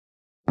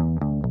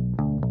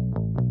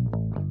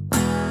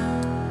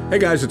Hey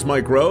guys, it's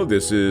Mike Rowe.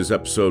 This is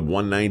episode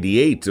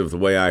 198 of The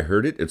Way I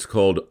Heard It. It's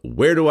called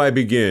Where Do I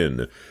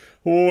Begin?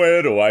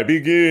 Where do I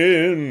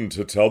begin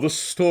to tell the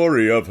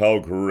story of how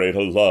great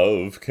a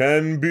love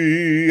can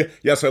be?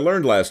 Yes, I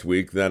learned last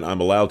week that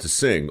I'm allowed to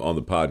sing on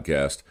the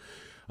podcast.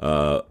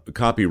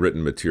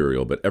 Copywritten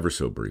material, but ever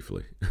so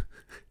briefly.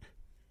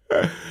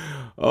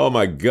 Oh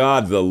my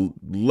God, the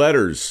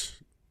letters,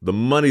 the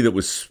money that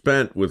was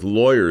spent with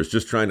lawyers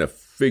just trying to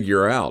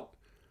figure out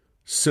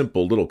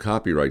simple little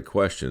copyright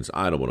questions.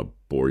 I don't want to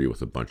bore you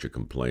with a bunch of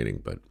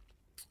complaining, but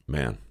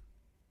man,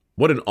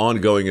 what an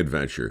ongoing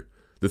adventure.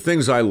 The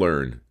things I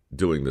learned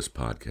doing this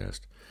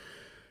podcast.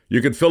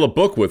 You could fill a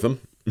book with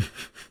them,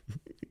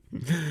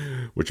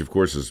 which of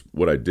course is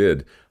what I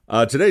did.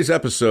 Today's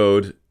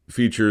episode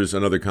features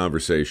another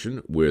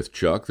conversation with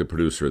Chuck, the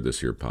producer of this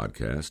here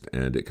podcast,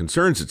 and it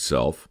concerns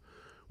itself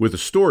with a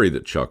story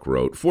that Chuck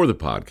wrote for the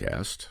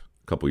podcast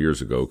a couple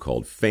years ago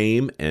called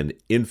Fame and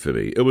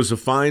Infamy. It was a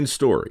fine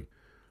story,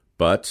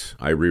 but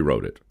I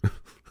rewrote it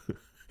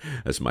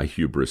as my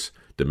hubris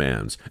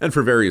demands, and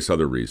for various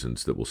other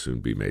reasons that will soon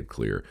be made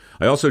clear.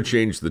 I also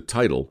changed the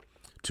title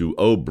to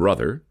Oh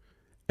Brother,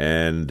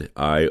 and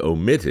I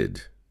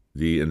omitted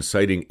the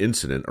inciting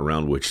incident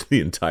around which the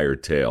entire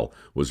tale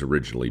was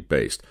originally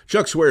based.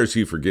 Chuck swears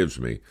he forgives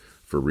me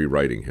for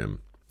rewriting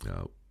him,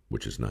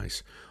 which is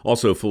nice.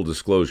 Also, full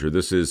disclosure,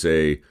 this is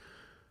a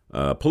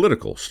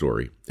political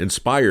story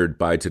inspired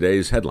by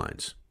today's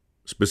headlines,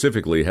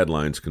 specifically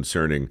headlines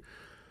concerning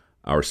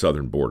our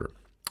southern border.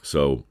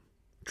 So,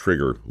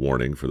 trigger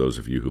warning for those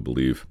of you who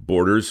believe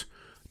borders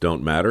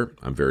don't matter.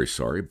 I'm very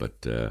sorry,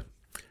 but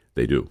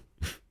they do.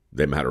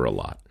 They matter a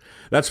lot.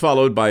 That's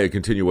followed by a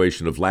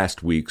continuation of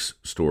last week's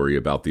story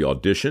about the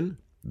audition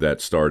that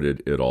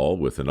started it all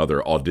with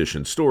another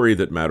audition story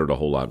that mattered a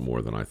whole lot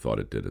more than I thought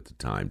it did at the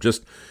time.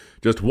 Just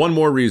one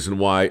more reason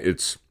why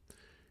it's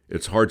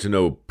hard to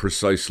know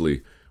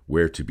precisely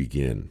where to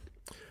begin.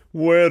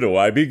 Where do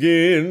I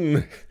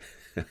begin?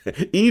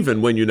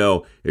 Even when you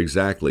know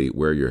exactly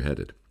where you're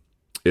headed.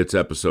 It's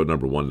episode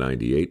number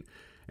 198,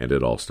 and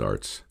it all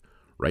starts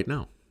right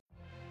now.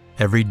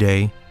 Every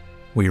day,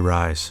 we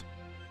rise,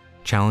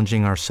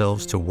 challenging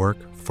ourselves to work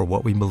for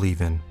what we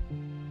believe in.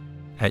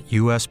 At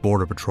U.S.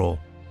 Border Patrol,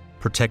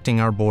 protecting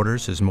our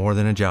borders is more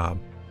than a job.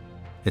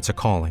 It's a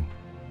calling.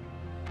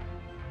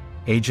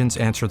 Agents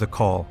answer the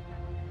call,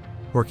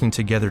 working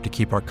together to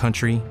keep our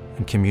country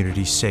and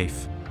communities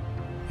safe.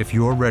 If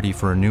you're ready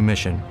for a new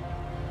mission,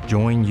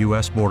 join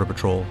U.S. Border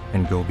Patrol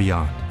and go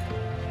beyond.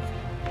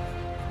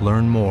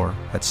 Learn more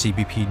at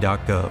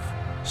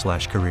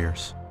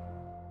cbp.gov/careers.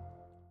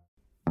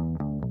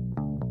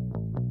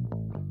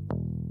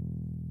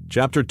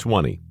 Chapter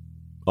 20.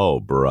 Oh,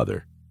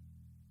 Brother.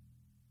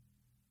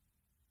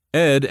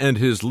 Ed and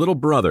his little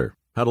brother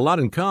had a lot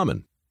in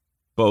common.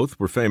 Both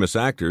were famous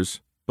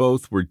actors,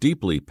 both were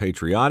deeply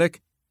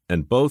patriotic,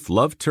 and both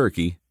loved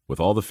turkey with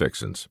all the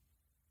fixins.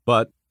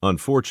 But,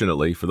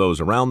 unfortunately for those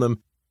around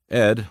them,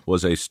 Ed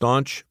was a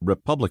staunch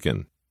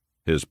Republican.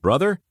 His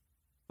brother,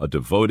 a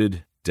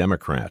devoted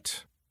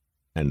Democrat.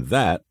 And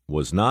that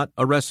was not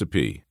a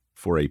recipe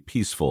for a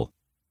peaceful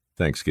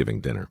Thanksgiving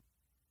dinner.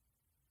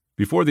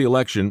 Before the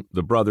election,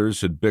 the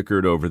brothers had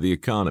bickered over the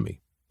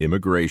economy,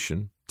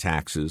 immigration,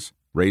 taxes,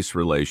 race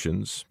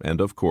relations, and,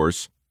 of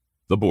course,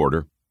 the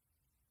border.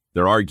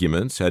 Their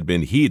arguments had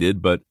been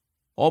heated, but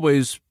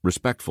always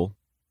respectful.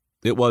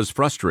 It was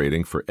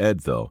frustrating for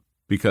Ed, though,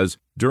 because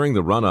during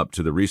the run-up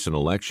to the recent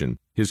election,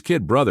 his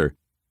kid brother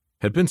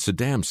had been so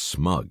damn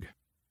smug.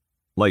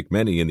 Like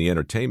many in the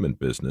entertainment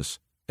business,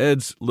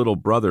 Ed's little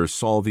brother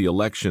saw the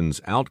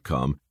election's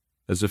outcome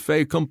as a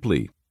fait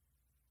accompli.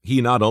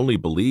 He not only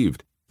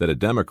believed that a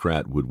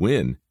Democrat would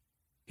win,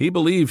 he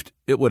believed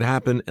it would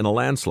happen in a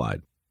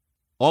landslide.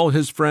 All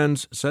his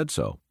friends said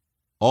so.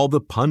 All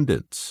the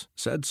pundits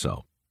said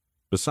so.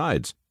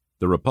 Besides,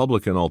 the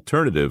Republican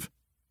alternative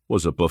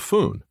was a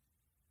buffoon,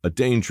 a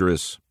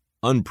dangerous,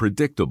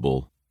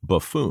 unpredictable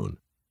buffoon.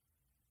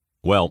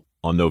 Well,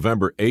 on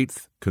November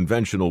 8th,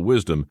 conventional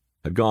wisdom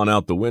had gone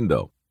out the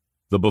window.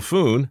 The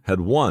buffoon had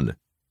won,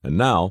 and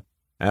now,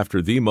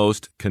 after the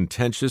most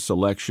contentious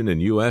election in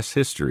U.S.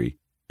 history,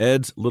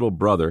 Ed's little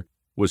brother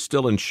was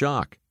still in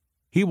shock.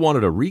 He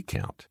wanted a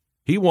recount.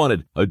 He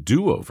wanted a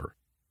do-over.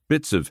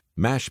 Bits of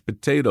mashed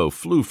potato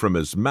flew from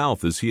his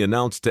mouth as he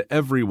announced to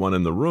everyone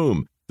in the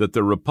room that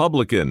the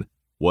Republican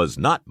was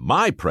not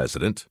my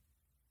president.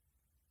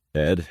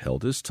 Ed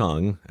held his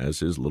tongue as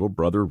his little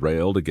brother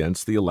railed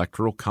against the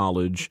Electoral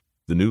College,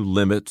 the new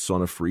limits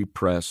on a free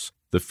press,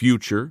 the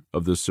future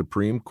of the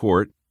Supreme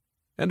Court,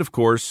 and, of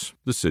course,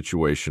 the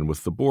situation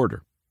with the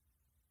border.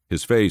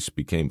 His face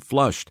became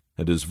flushed,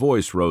 and his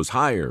voice rose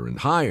higher and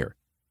higher.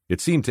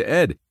 It seemed to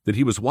Ed that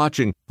he was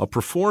watching a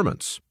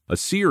performance, a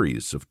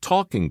series of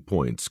talking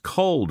points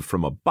culled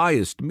from a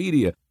biased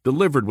media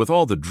delivered with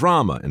all the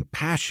drama and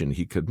passion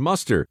he could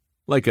muster,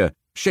 like a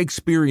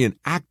Shakespearean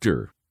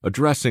actor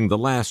addressing the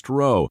last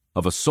row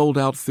of a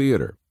sold-out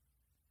theater.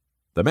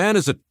 "The man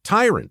is a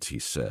tyrant," he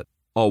said,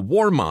 "a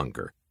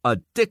warmonger, a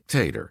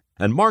dictator,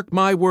 and mark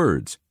my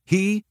words,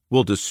 he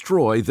will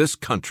destroy this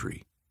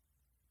country."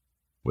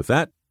 With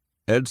that,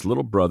 Ed's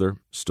little brother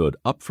stood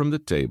up from the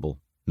table,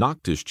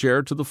 knocked his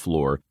chair to the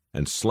floor,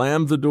 and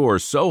slammed the door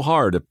so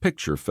hard a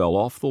picture fell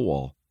off the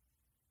wall.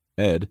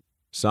 Ed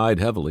sighed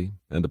heavily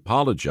and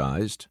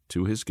apologized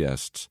to his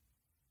guests.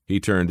 He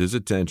turned his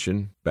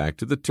attention back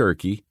to the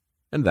turkey,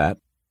 and that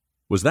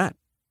was that.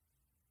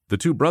 The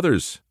two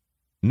brothers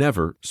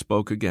never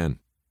spoke again.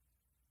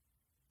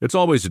 It's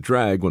always a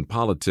drag when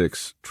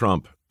politics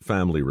trump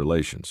family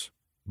relations,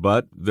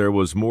 but there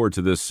was more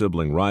to this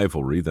sibling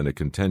rivalry than a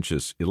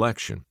contentious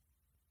election.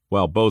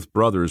 While both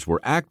brothers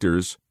were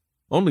actors,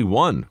 only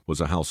one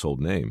was a household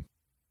name.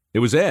 It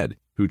was Ed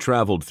who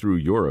traveled through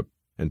Europe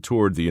and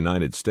toured the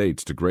United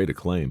States to great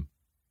acclaim.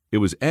 It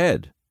was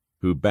Ed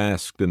who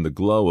basked in the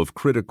glow of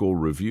critical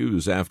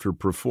reviews after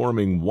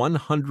performing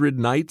 100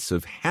 nights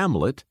of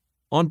Hamlet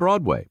on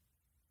Broadway.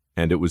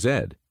 And it was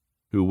Ed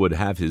who would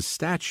have his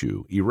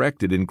statue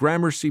erected in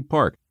Gramercy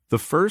Park, the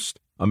first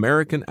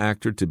American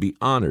actor to be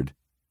honored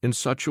in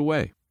such a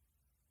way.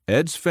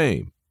 Ed's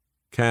fame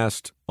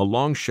cast a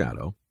long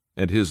shadow,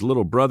 and his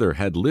little brother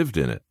had lived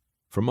in it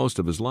for most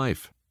of his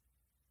life.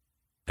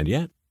 And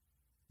yet,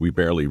 we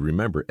barely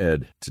remember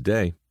Ed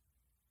today.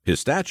 His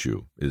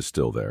statue is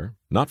still there,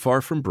 not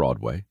far from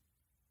Broadway,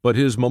 but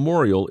his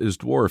memorial is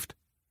dwarfed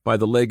by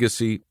the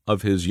legacy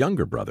of his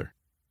younger brother.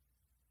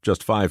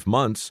 Just 5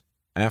 months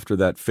after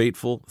that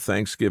fateful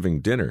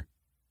Thanksgiving dinner,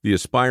 the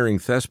aspiring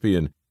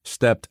thespian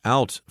stepped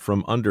out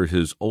from under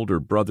his older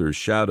brother's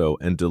shadow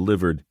and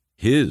delivered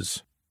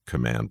his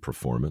command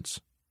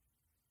performance.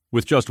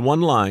 With just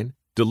one line,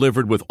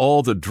 delivered with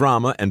all the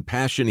drama and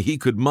passion he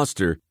could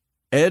muster,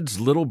 Ed's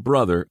little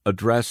brother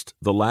addressed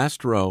the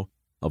last row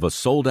of a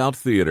sold-out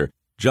theater,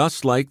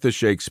 just like the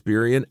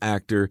Shakespearean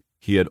actor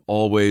he had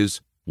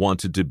always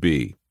wanted to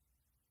be.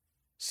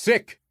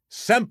 "Sic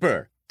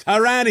semper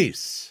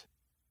tyrannis!"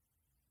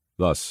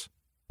 Thus,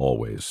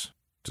 always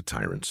to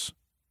tyrants.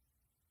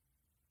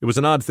 It was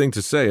an odd thing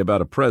to say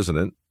about a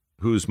president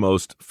whose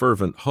most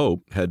fervent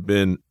hope had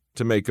been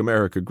to make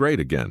America great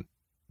again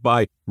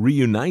by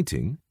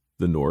reuniting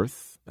the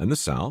North and the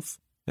South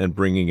and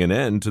bringing an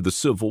end to the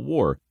Civil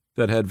War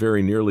that had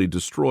very nearly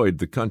destroyed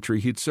the country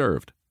he'd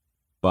served.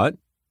 But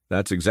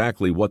that's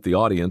exactly what the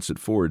audience at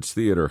Ford's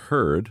Theater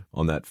heard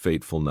on that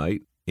fateful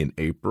night in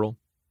April,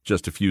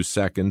 just a few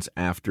seconds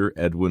after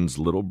Edwin's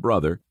little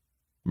brother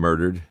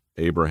murdered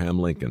Abraham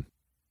Lincoln.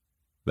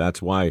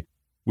 That's why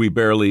we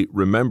barely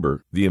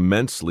remember the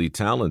immensely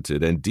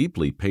talented and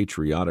deeply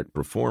patriotic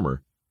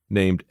performer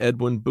named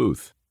Edwin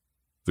Booth,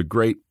 the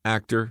great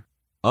actor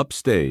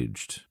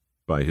upstaged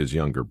by his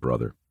younger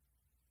brother,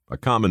 a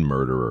common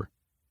murderer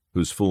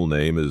whose full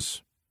name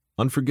is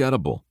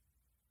unforgettable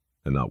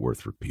and not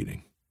worth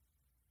repeating.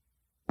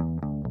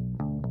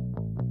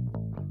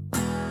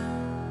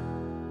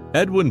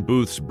 Edwin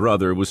Booth's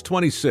brother was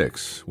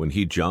 26 when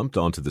he jumped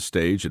onto the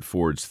stage at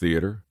Ford's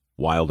Theater,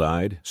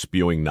 wild-eyed,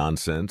 spewing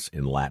nonsense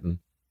in Latin.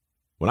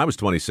 When I was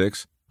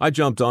 26, I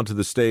jumped onto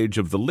the stage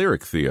of the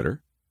Lyric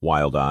Theater,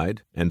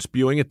 wild-eyed and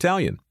spewing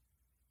Italian.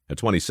 At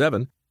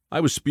 27, I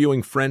was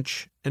spewing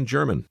French and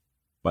German.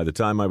 By the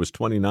time I was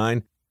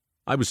 29,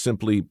 I was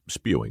simply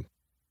spewing.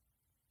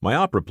 My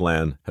opera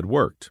plan had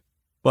worked,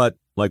 but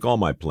like all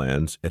my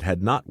plans, it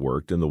had not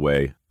worked in the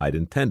way I'd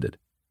intended.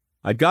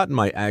 I'd gotten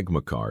my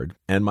AGMA card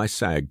and my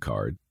SAG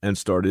card and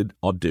started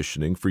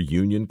auditioning for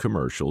union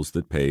commercials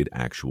that paid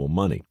actual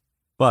money.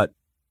 But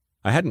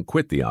I hadn't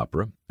quit the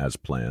opera, as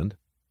planned.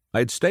 I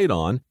had stayed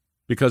on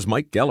because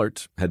Mike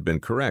Gellert had been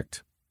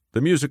correct.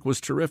 The music was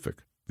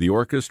terrific. The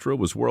orchestra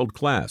was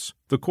world-class.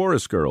 The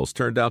chorus girls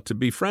turned out to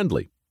be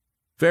friendly.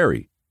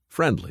 Very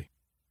friendly.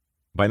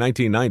 By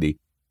 1990,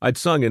 I'd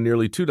sung in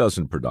nearly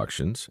 24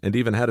 productions and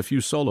even had a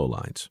few solo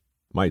lines.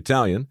 My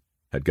Italian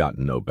had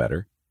gotten no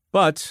better,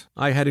 but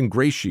I had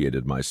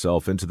ingratiated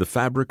myself into the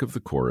fabric of the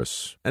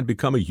chorus and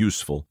become a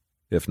useful,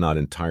 if not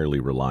entirely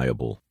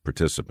reliable,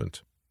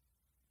 participant.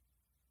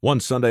 One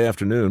Sunday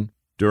afternoon,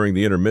 during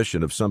the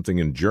intermission of something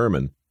in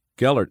German,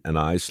 Gellert and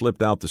I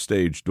slipped out the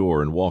stage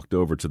door and walked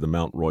over to the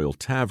Mount Royal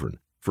Tavern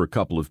for a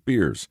couple of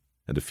beers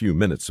and a few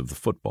minutes of the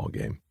football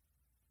game.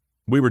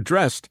 We were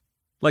dressed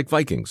like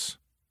Vikings,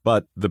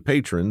 but the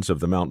patrons of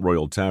the Mount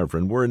Royal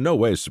Tavern were in no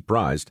way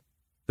surprised.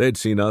 They'd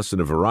seen us in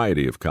a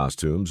variety of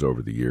costumes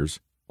over the years,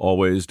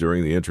 always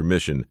during the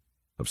intermission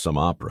of some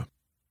opera.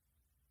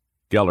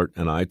 Gellert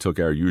and I took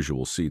our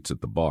usual seats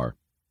at the bar,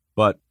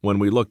 but when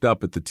we looked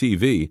up at the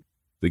TV,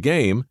 the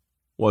game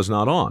was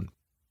not on.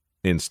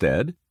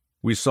 Instead,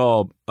 we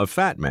saw a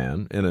fat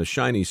man in a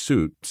shiny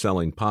suit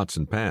selling pots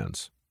and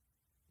pans.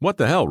 "What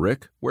the hell,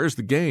 Rick? Where's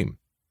the game?"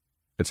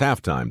 "It's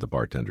halftime," the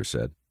bartender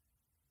said.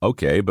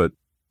 "Okay, but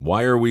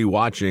why are we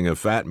watching a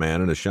fat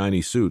man in a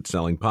shiny suit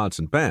selling pots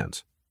and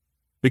pans?"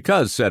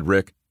 "Because," said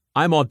Rick,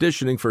 "I'm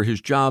auditioning for his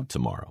job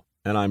tomorrow,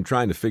 and I'm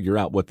trying to figure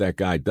out what that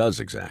guy does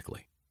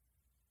exactly."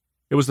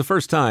 It was the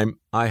first time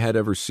I had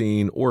ever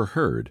seen or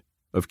heard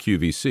of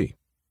QVC.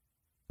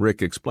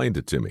 Rick explained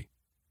it to me.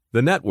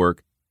 The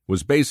network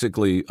was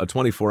basically a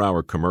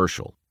 24-hour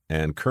commercial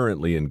and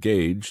currently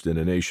engaged in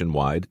a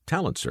nationwide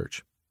talent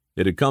search.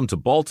 It had come to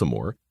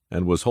Baltimore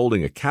and was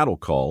holding a cattle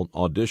call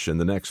audition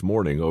the next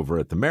morning over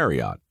at the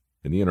Marriott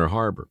in the Inner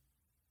Harbor.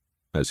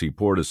 As he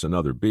poured us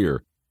another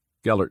beer,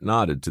 Gellert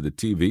nodded to the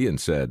TV and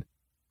said,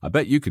 "I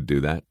bet you could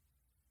do that."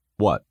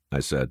 "What?"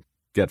 I said.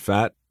 "Get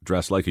fat,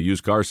 dress like a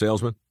used car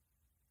salesman?"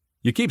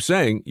 "You keep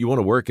saying you want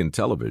to work in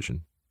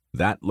television.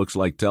 That looks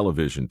like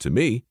television to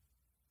me.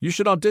 You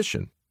should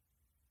audition."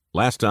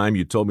 "Last time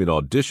you told me to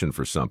audition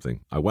for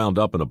something, I wound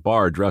up in a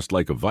bar dressed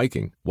like a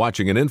Viking,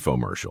 watching an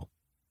infomercial."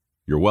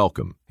 "You're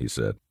welcome," he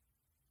said.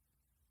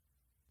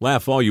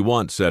 "Laugh all you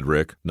want," said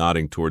Rick,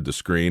 nodding toward the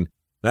screen.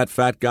 "That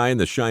fat guy in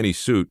the shiny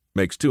suit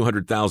makes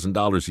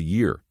 $200,000 a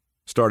year.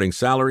 Starting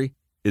salary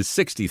is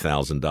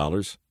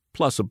 $60,000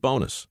 plus a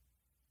bonus."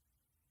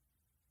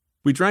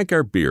 We drank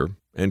our beer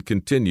and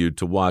continued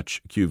to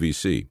watch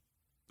QVC.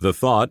 The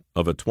thought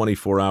of a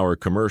 24-hour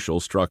commercial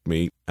struck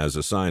me as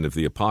a sign of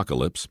the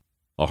apocalypse,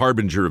 a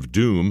harbinger of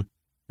doom,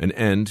 an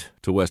end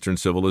to Western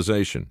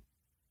civilization.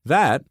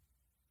 That,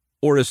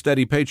 or a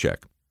steady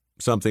paycheck,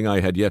 something I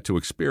had yet to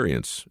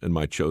experience in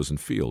my chosen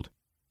field.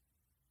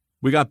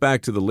 We got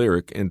back to the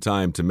Lyric in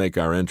time to make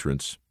our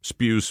entrance,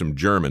 spew some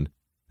German,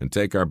 and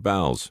take our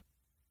bows.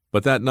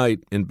 But that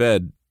night, in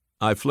bed,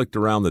 I flicked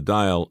around the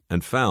dial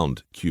and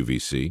found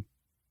QVC.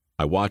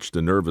 I watched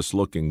a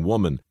nervous-looking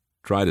woman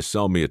try to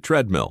sell me a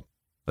treadmill,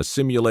 a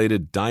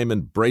simulated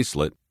diamond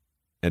bracelet,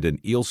 and an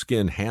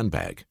eelskin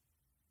handbag.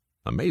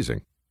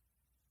 Amazing.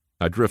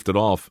 I drifted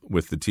off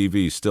with the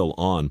TV still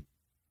on.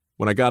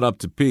 When I got up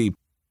to pee,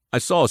 I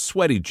saw a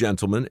sweaty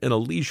gentleman in a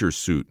leisure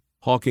suit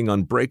hawking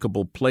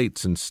unbreakable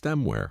plates and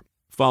stemware,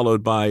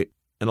 followed by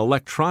an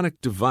electronic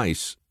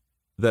device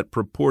that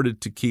purported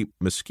to keep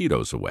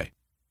mosquitoes away.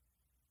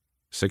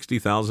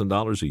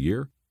 $60,000 a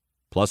year,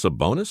 plus a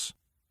bonus?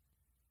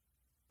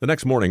 The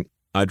next morning,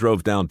 I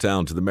drove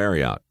downtown to the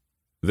Marriott.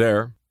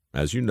 There,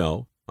 as you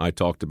know, I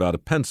talked about a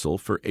pencil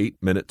for 8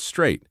 minutes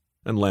straight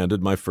and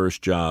landed my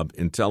first job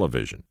in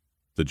television,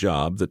 the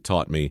job that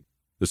taught me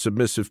the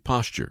submissive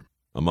posture,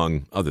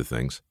 among other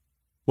things.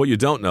 What you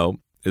don't know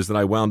is that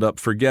I wound up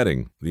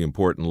forgetting the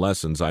important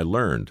lessons I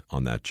learned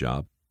on that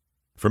job.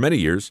 For many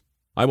years,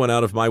 I went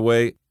out of my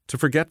way to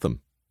forget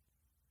them.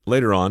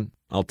 Later on,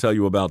 I'll tell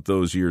you about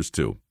those years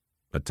too,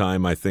 a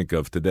time I think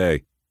of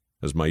today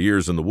as my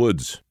years in the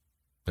woods,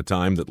 a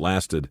time that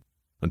lasted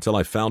until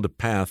I found a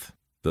path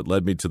that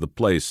led me to the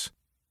place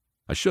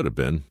I should have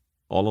been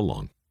all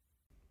along.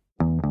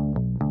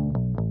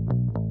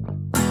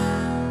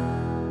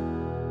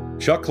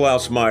 Chuck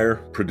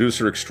Klausmeier,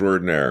 producer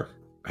extraordinaire.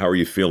 How are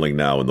you feeling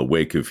now in the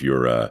wake of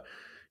your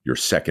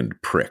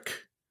second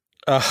prick?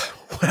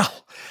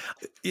 Well,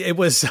 it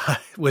was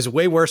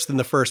way worse than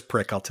the first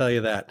prick, I'll tell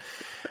you that.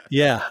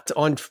 Yeah,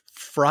 on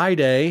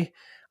Friday,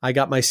 I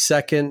got my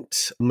second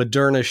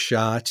Moderna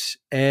shot,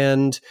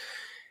 and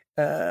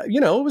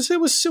it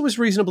was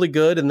reasonably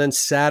good. And then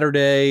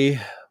Saturday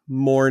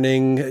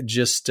morning,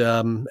 just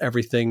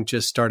everything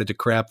just started to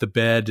crap the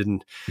bed,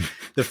 and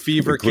the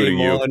fever came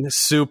on,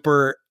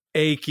 super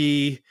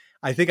achy.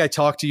 I think I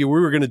talked to you. We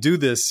were going to do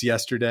this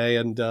yesterday,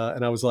 and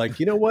I was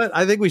like, you know what?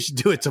 I think we should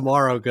do it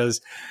tomorrow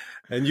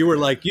and you were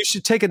like, you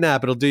should take a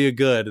nap. It'll do you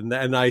good.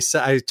 And I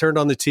turned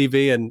on the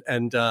TV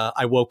and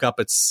I woke up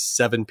at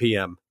 7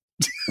 p.m.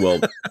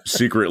 Well,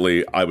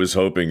 secretly, I was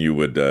hoping you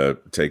would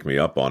take me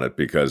up on it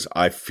because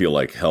I feel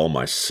like hell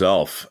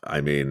myself.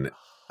 I mean,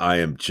 I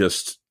am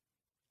just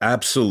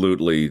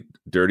absolutely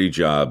Dirty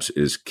Jobs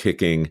is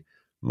kicking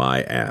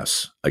my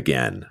ass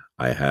again.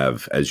 I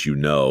have, as you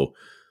know,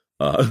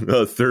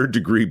 a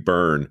third-degree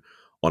burn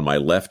on my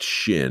left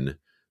shin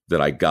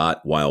that I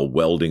got while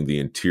welding the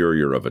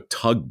interior of a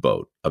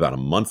tugboat about a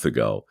month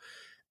ago.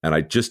 And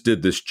I just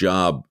did this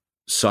job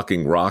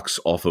sucking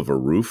rocks off of a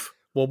roof.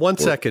 Well, one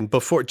second,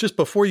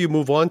 before you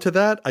move on to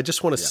that, I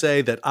just want to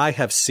say that I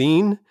have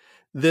seen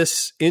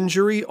this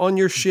injury on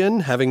your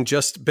shin, having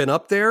just been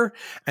up there,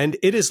 and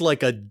it is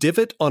like a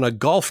divot on a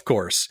golf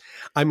course.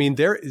 I mean,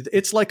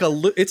 it's like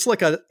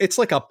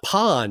a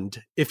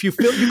pond. If you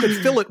could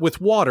fill it with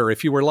water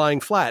if you were lying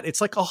flat. It's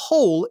like a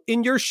hole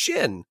in your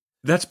shin.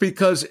 That's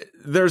because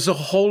there's a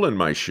hole in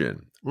my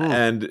shin,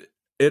 and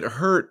it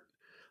hurt.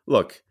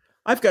 Look,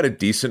 I've got a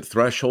decent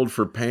threshold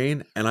for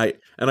pain, and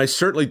I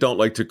certainly don't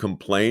like to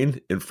complain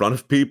in front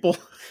of people.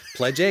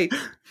 Pledge 8.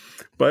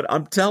 But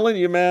I'm telling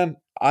you, man,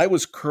 I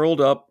was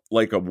curled up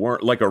like a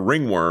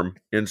ringworm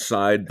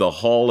inside the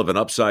hull of an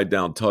upside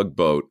down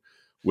tugboat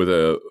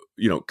with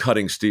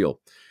cutting steel.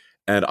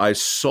 And I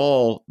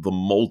saw the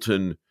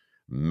molten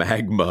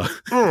magma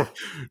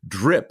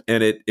drip,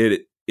 and it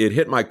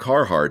hit my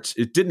Carhartts.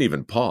 It didn't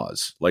even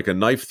pause. Like a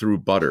knife through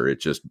butter. It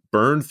just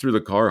burned through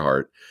the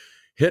Carhartt,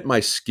 hit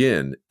my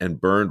skin, and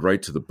burned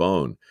right to the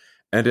bone.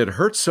 And it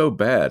hurt so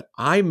bad,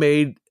 I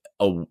made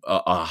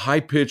a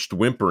high-pitched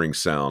whimpering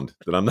sound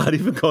that I'm not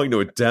even going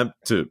to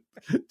attempt to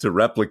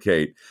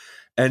replicate.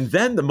 And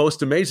then the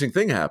most amazing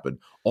thing happened.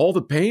 All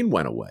the pain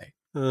went away,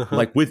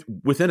 like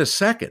within a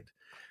second.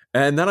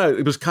 And then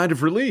it was kind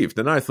of relieved.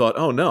 And I thought,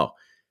 oh, no,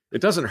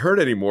 it doesn't hurt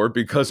anymore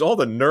because all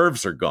the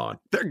nerves are gone.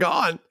 They're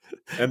gone.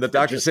 And the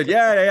doctor said,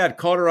 yeah, it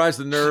cauterized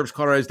the nerves,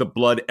 cauterized the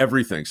blood,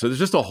 everything. So there's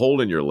just a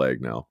hole in your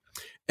leg now.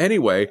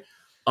 Anyway,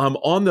 I'm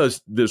on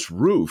this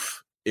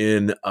roof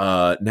in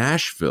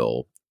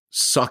Nashville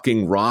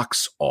sucking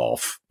rocks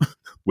off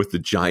with the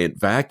giant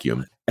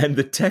vacuum. And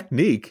the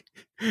technique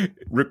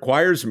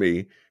requires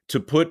me to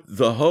put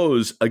the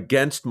hose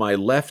against my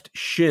left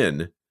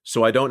shin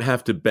so I don't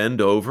have to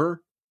bend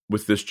over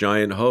with this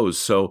giant hose.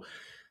 So,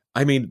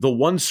 I mean, the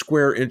 1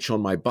 square inch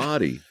on my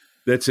body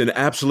that's in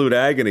absolute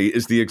agony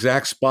is the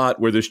exact spot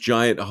where this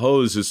giant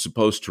hose is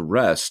supposed to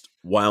rest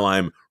while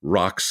I'm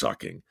rock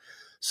sucking.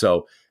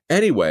 So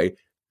anyway,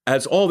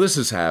 as all this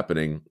is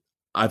happening,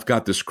 I've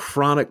got this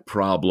chronic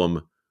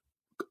problem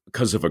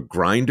because of a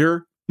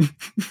grinder.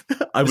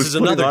 This is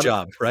another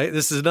job, right?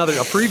 This is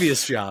a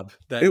previous job.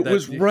 It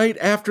was right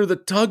after the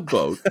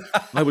tugboat.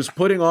 I was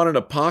putting on an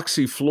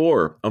epoxy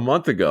floor a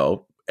month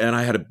ago, and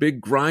I had a big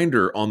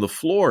grinder on the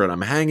floor, and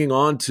I'm hanging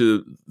on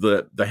to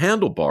the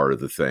handlebar of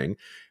the thing,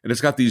 and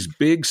it's got these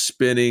big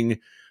spinning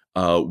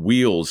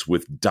wheels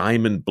with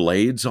diamond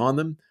blades on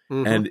them.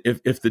 Mm-hmm. And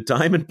if the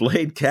diamond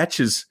blade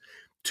catches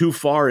too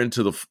far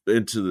into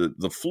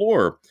the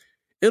floor,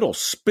 it'll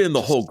spin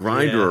the whole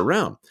grinder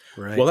around.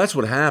 Right. Well, that's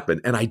what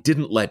happened, and I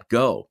didn't let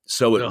go.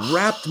 So it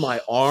wrapped my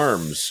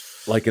arms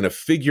like in a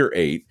figure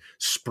 8,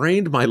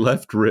 sprained my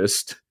left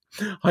wrist,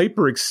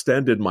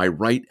 hyperextended my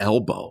right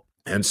elbow.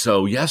 And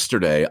so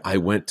yesterday, I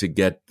went to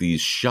get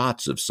these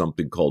shots of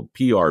something called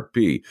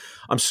PRP.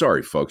 I'm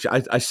sorry, folks.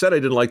 I said I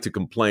didn't like to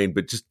complain,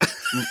 but just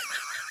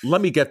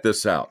let me get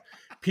this out.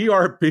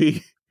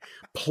 PRP,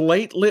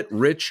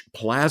 platelet-rich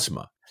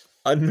plasma.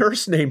 A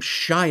nurse named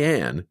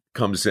Cheyenne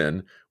comes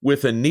in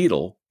with a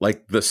needle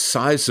like the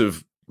size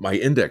of my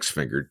index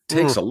finger,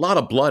 takes a lot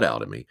of blood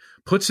out of me,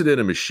 puts it in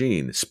a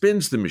machine,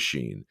 spins the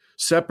machine,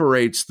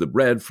 separates the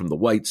red from the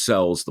white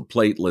cells, the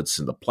platelets,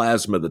 and the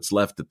plasma that's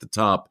left at the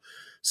top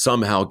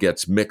somehow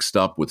gets mixed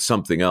up with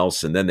something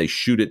else, and then they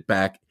shoot it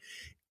back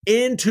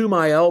into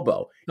my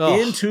elbow,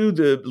 into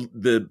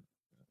the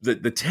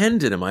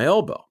tendon in my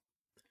elbow.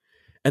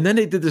 And then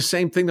they did the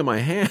same thing to my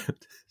hand.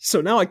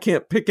 So now I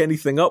can't pick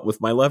anything up with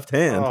my left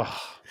hand.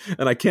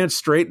 And I can't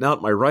straighten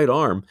out my right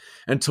arm.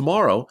 And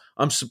tomorrow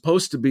I'm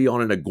supposed to be on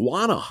an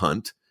iguana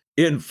hunt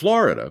in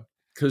Florida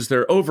because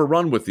they're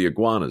overrun with the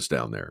iguanas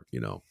down there, you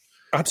know.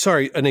 I'm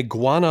sorry, an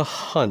iguana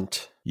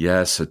hunt?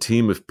 Yes, a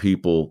team of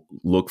people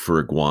look for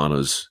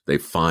iguanas. They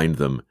find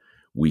them.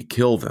 We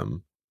kill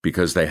them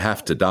because they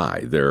have to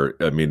die. They're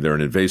an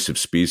invasive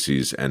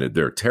species and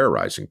they're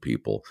terrorizing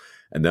people.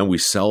 And then we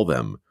sell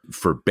them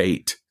for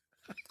bait.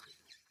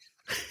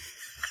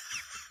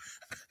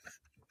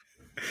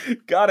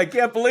 God, I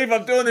can't believe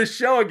I'm doing this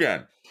show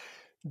again.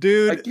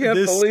 Dude, I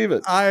can't believe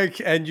it.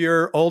 And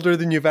you're older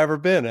than you've ever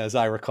been, as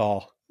I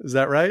recall. Is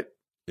that right?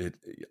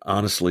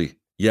 Honestly,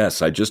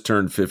 yes. I just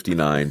turned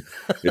 59.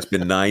 It's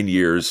been 9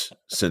 years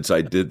since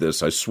I did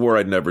this. I swore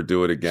I'd never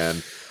do it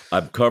again.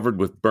 I'm covered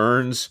with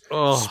burns,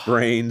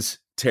 sprains,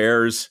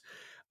 tears.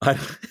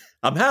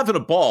 I'm having a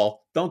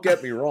ball. Don't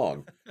get me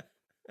wrong.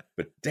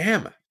 But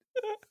damn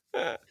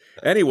it.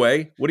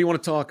 Anyway, what do you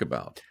want to talk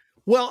about?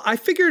 Well, I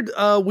figured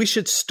we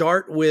should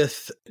start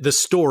with the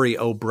story,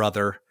 oh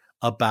brother,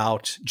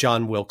 about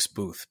John Wilkes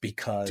Booth,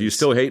 because... Do you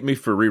still hate me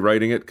for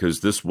rewriting it? Because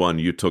this one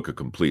you took a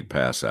complete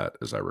pass at,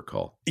 as I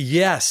recall.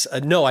 Yes.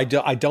 No, I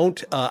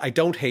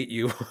don't hate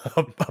you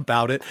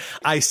about it.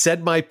 I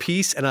said my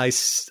piece, and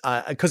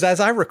because as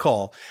I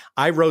recall,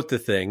 I wrote the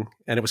thing,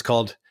 and it was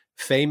called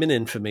Fame and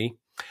Infamy.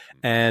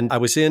 And I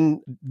was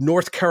in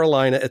North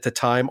Carolina at the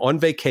time on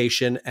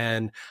vacation,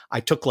 and I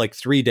took like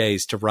 3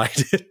 days to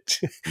write it.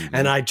 Mm-hmm.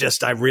 And I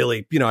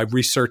really, I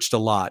researched a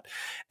lot,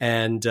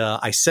 and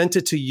I sent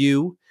it to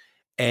you,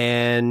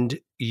 and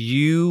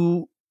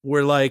you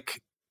were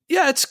like,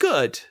 yeah, it's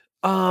good.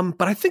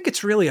 But I think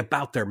it's really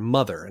about their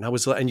mother.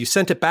 And you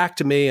sent it back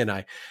to me, and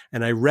I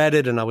read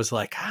it, and I was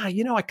like,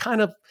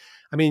 I'm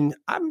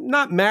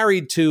not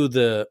married to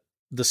the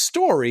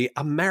story,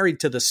 I'm married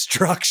to the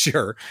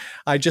structure.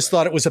 I just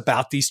thought it was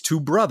about these two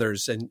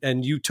brothers,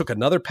 and you took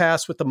another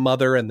pass with the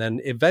mother, and then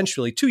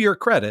eventually, to your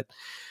credit,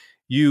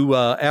 you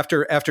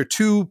after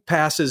two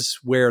passes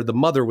where the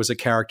mother was a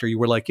character, you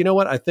were like, you know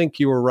what? I think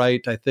you were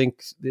right. I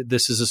think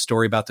this is a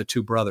story about the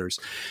two brothers.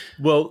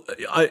 Well,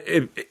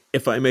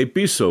 if I may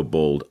be so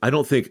bold, I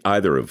don't think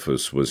either of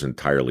us was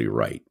entirely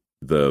right.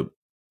 The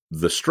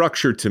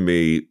structure to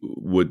me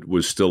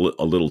was still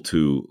a little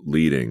too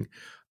leading.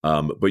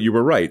 But you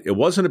were right. It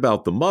wasn't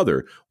about the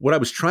mother. What I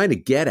was trying to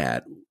get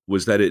at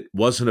was that it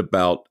wasn't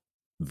about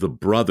the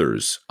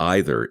brothers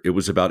either. It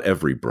was about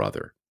every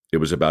brother. It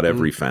was about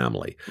every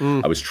family.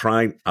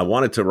 I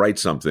wanted to write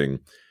something,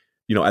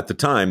 at the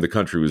time, the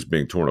country was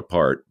being torn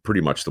apart pretty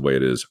much the way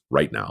it is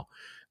right now.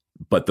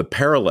 But the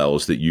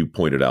parallels that you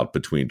pointed out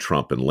between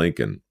Trump and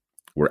Lincoln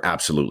were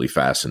absolutely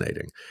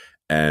fascinating.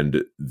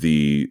 And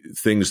the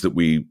things that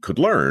we could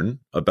learn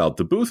about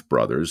the Booth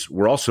brothers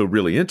were also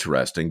really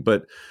interesting,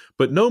 but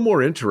no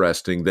more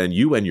interesting than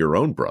you and your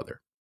own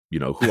brother,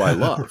 who I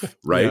love,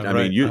 right? Yeah, I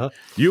mean,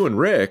 you and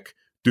Rick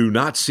do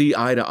not see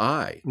eye to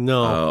eye.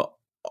 No.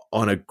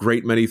 on a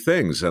great many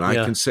things. And I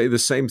Yeah. can say the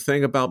same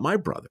thing about my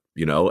brother,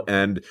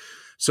 and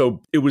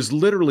so it was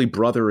literally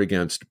brother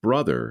against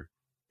brother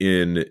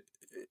in,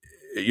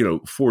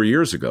 4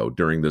 years ago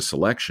during this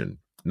election,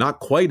 not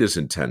quite as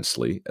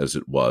intensely as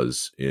it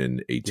was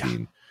in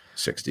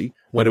 1860,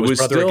 When but it was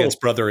brother still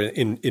against brother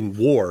in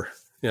war.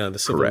 Yeah, the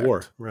Civil Correct.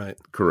 War. Right.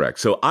 correct.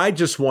 So I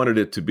just wanted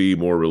it to be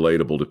more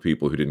relatable to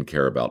people who didn't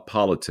care about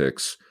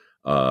politics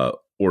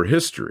or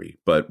history,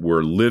 but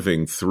were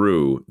living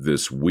through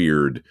this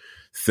weird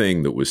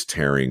thing that was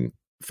tearing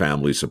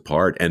families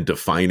apart and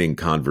defining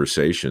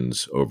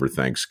conversations over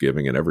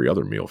Thanksgiving and every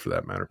other meal for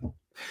that matter.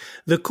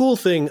 The cool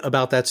thing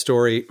about that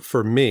story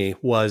for me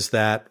was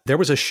that there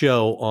was a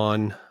show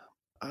on,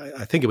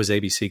 I think it was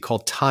ABC,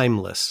 called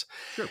Timeless.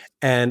 Sure.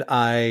 And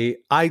I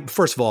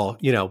first of all,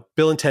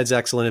 Bill and Ted's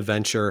Excellent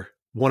Adventure,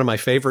 one of my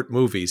favorite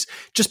movies,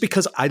 just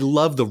because I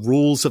love the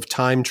rules of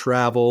time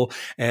travel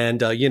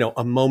and,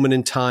 A Moment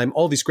in Time,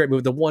 all these great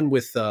movies. The one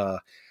with,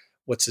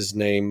 what's his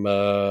name?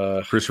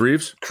 Chris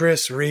Reeves?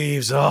 Chris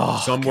Reeves.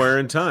 Oh, Somewhere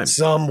in Time.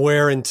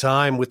 Somewhere in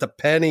Time with a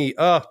penny.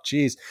 Oh,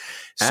 geez.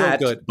 So At,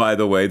 good. by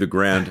the way, the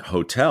Grand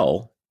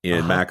Hotel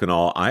in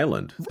Mackinac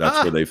Island.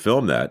 That's where they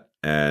filmed that.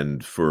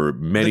 And for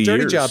many The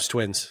Dirty years. Jobs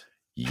twins.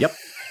 Yep.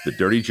 The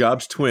Dirty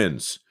Jobs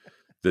twins.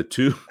 The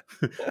two.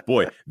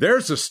 Boy,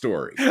 there's a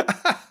story.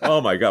 Oh,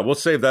 my God. We'll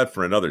save that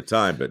for another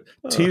time. But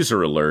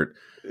teaser alert.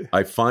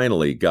 I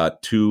finally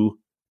got two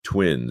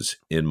twins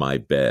in my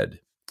bed.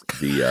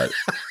 The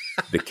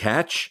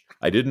catch,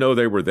 I didn't know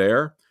they were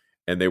there.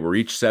 And they were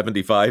each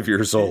 75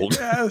 years old.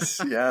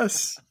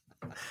 Yes.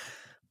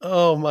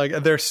 Oh my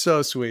God, they're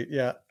so sweet.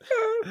 Yeah.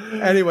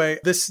 Anyway,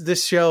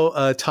 this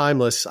show,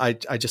 Timeless,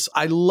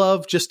 I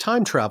love just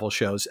time travel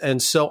shows,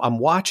 and so I'm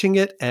watching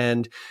it,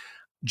 and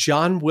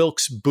John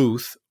Wilkes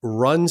Booth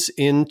runs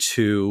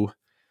into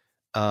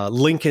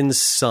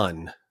Lincoln's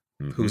son,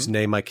 whose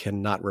name I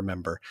cannot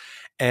remember.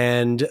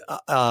 And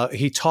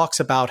he talks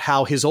about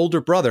how his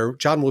older brother,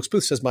 John Wilkes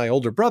Booth says, my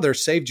older brother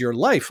saved your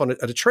life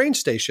at a train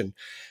station.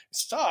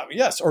 Stop.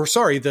 Yes. Or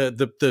sorry,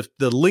 the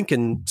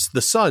Lincoln,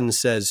 the son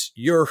says,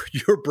 your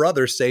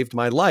brother saved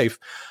my life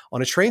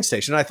on a train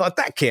station. And I thought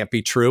that can't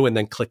be true. And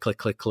then click, click,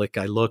 click, click.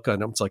 I look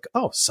and it's like,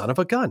 oh, son of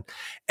a gun.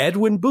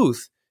 Edwin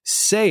Booth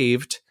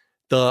saved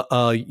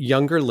the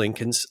younger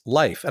Lincoln's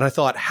life. And I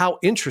thought, how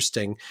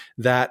interesting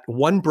that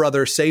one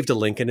brother saved a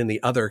Lincoln and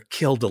the other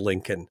killed a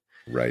Lincoln.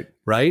 Right.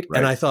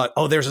 And I thought,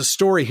 oh, there's a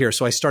story here.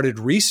 So I started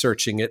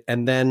researching it.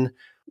 And then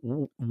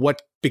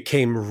what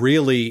became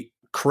really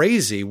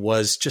crazy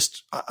was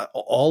just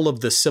all of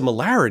the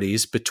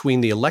similarities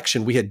between the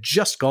election we had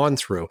just gone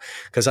through.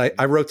 Because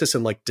I wrote this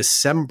in like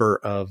December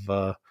of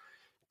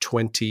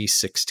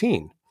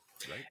 2016.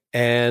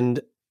 Right.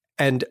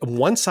 And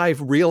once I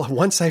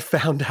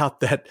found out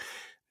that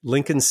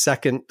Lincoln's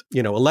second,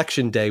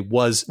 election day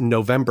was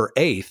November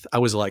 8th, I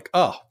was like,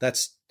 oh,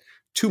 that's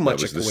too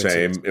much. It was the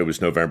same. It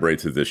was November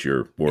 8th of this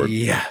year.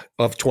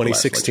 Of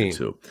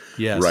 2016.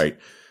 Yes. Right.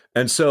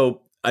 And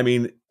so, I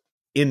mean,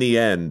 in the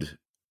end,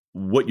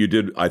 what you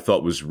did, I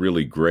thought was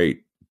really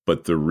great.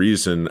 But the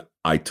reason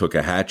I took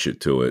a hatchet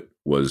to it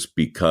was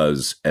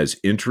because as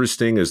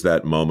interesting as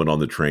that moment on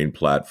the train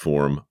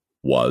platform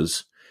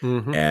was,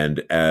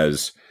 and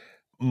as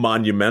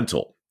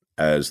monumental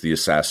as the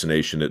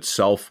assassination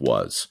itself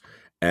was,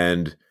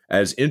 and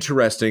as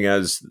interesting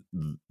as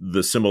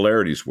the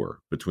similarities were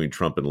between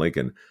Trump and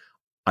Lincoln,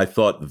 I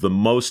thought the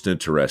most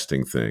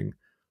interesting thing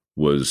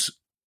was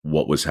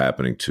what was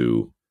happening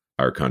to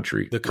our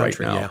country, right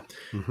now. Yeah.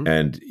 Mm-hmm.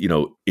 And,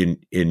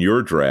 in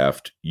your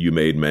draft, you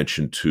made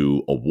mention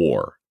to a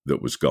war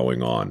that was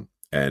going on.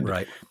 And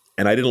I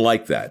didn't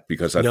like that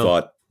because I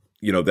thought,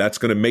 that's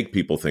going to make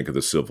people think of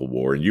the Civil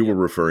War. And you were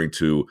referring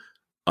to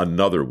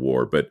another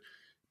war. But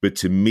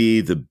to me,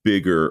 the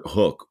bigger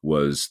hook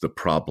was the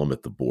problem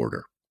at the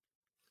border.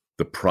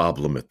 The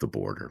problem at the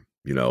border.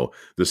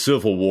 The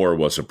Civil War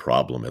was a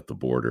problem at the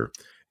border.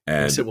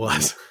 And, yes, it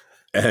was.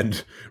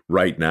 And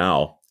right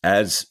now,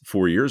 as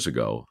 4 years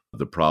ago,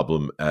 the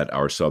problem at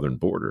our southern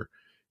border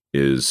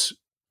is,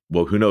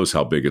 well, who knows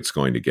how big it's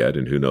going to get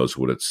and who knows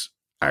what it's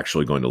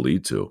actually going to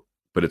lead to.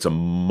 But it's a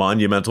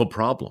monumental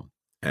problem.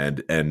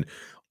 And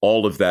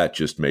all of that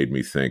just made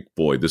me think,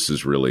 boy, this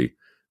is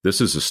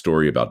a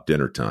story about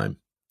dinner time.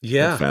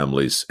 Yeah. And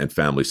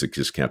families that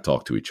just can't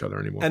talk to each other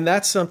anymore. And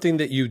that's something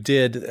that you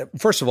did.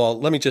 First of all,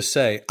 let me just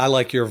say, I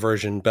like your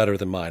version better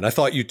than mine. I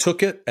thought you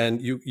took it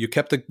and you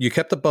kept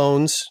the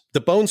bones.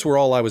 The bones were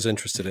all I was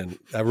interested in,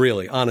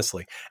 really,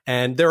 honestly.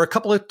 And there are a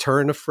couple of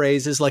turn of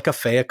phrases like a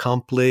fait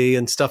accompli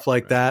and stuff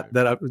like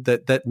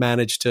that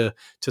managed to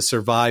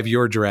survive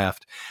your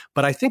draft.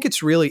 But I think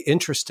it's really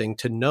interesting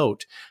to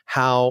note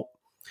how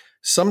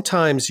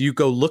sometimes you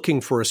go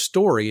looking for a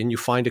story and you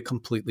find a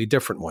completely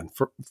different one.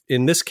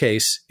 In this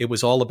case, it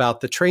was all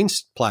about the train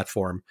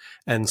platform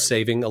and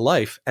saving a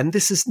life. And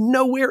this is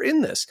nowhere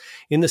in this.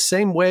 In the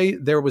same way,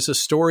 there was a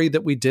story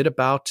that we did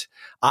about,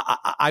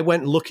 I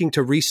went looking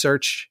to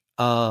research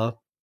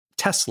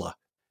Tesla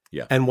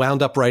and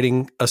wound up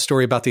writing a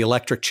story about the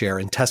electric chair,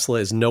 and Tesla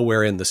is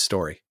nowhere in the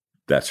story.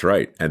 That's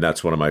right. And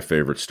that's one of my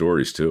favorite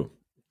stories, too.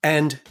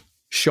 And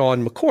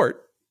Sean McCourt,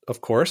 of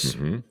course,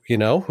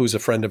 who's a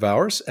friend of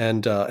ours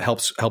and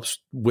helps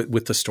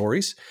with the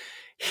stories.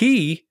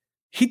 He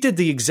did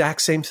the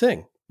exact same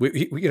thing.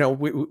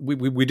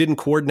 We didn't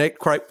coordinate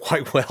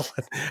quite well,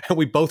 and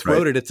we both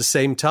wrote it at the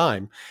same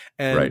time.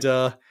 And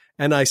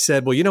and I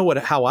said, well, you know what?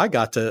 How I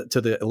got to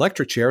the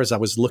electric chair is I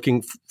was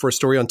looking for a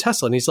story on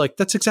Tesla, and he's like,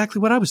 that's exactly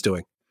what I was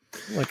doing.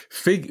 Like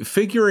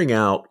figuring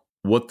out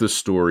what the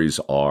stories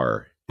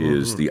are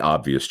is the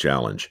obvious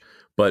challenge.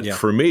 But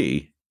for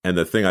me, and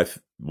the thing I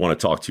want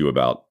to talk to you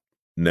about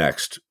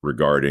next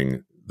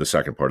regarding the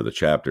second part of the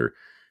chapter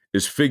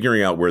is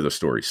figuring out where the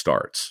story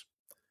starts,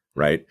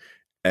 right?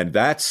 And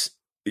that's,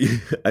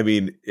 I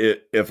mean,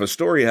 if a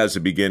story has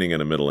a beginning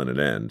and a middle and an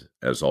end,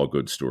 as all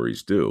good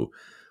stories do,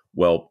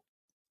 well,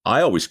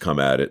 I always come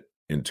at it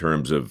in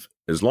terms of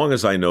as long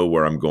as I know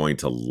where I'm going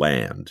to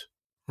land,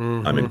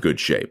 I'm in good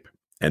shape.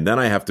 And then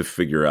I have to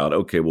figure out,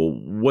 okay, well,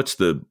 what's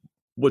the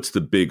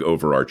big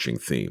overarching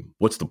theme?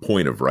 What's the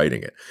point of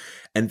writing it?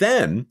 And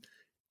then,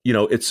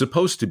 it's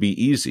supposed to be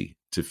easy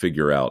to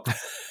figure out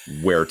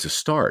where to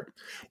start,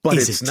 but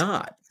it's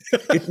not.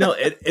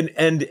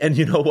 And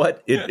you know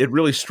what? It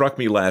really struck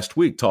me last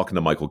week talking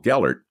to Michael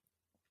Gellert,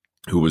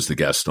 who was the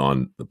guest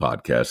on the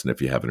podcast. And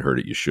if you haven't heard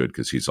it, you should,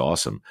 because he's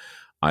awesome.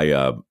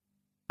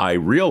 I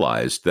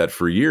realized that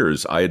for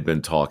years I had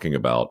been talking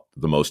about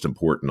the most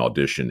important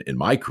audition in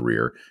my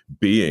career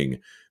being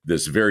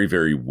this very,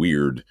 very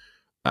weird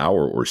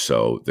hour or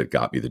so that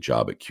got me the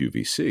job at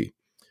QVC.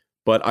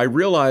 But I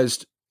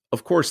realized,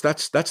 of course,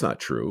 that's not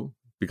true,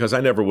 because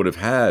I never would have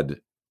had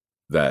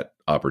that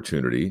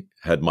opportunity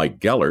had Mike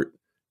Gellert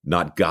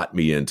not got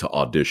me in to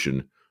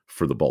audition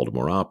for the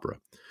Baltimore Opera.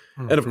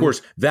 And of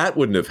course, that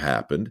wouldn't have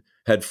happened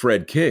had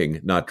Fred King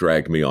not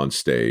dragged me on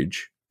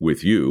stage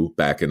with you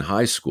back in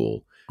high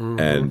school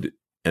and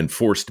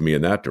forced me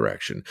in that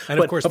direction. And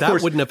of course,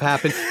 that wouldn't have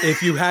happened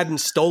if you hadn't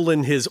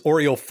stolen his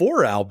Oriole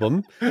 4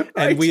 album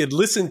and we had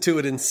listened to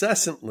it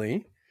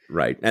incessantly.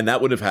 Right. And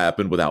that would have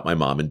happened without my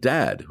mom and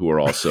dad, who are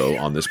also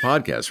on this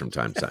podcast from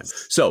time to time.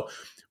 So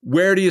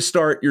where do you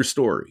start your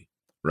story?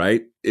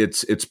 Right?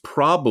 It's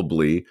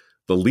probably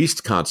the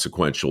least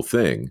consequential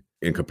thing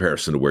in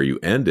comparison to where you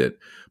end it,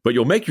 but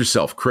you'll make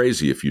yourself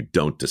crazy if you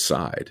don't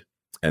decide.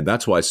 And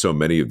that's why so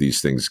many of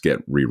these things get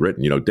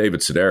rewritten.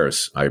 David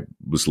Sedaris, I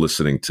was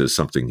listening to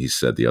something he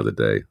said the other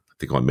day, I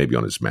think maybe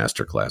on his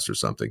masterclass or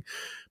something,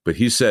 but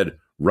he said,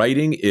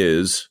 writing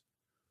is,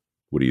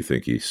 what do you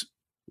think he's?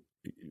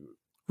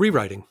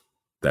 Rewriting.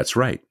 That's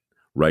right.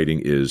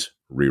 Writing is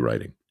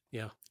rewriting.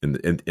 Yeah.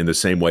 In the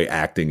same way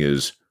acting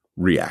is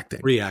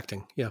reacting.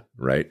 Reacting. Yeah.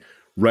 Right.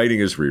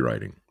 Writing is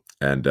rewriting.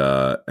 And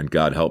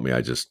God help me,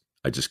 I just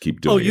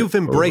keep doing it. Oh, you've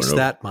embraced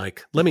that,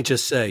 Mike. Let me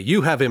just say,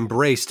 you have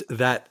embraced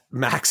that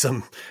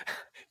maxim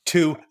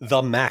to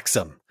the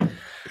maxim.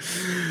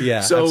 Yeah,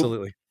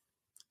 absolutely.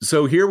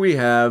 So here we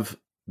have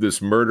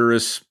this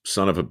murderous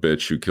son of a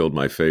bitch who killed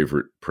my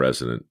favorite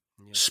president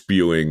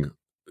spewing,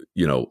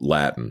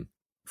 Latin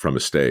from a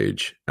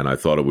stage. And I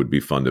thought it would be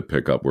fun to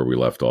pick up where we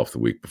left off the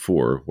week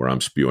before, where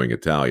I'm spewing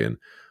Italian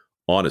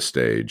on a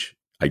stage.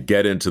 I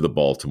get into the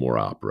Baltimore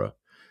Opera.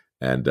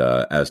 And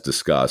as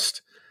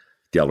discussed,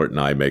 Gellert and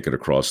I make it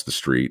across the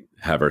street,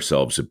 have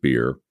ourselves a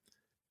beer.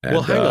 And,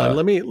 well, hang on.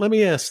 Let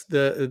me ask.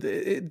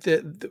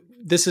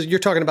 This is, you're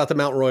talking about the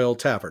Mount Royal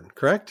Tavern,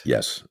 correct?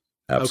 Yes,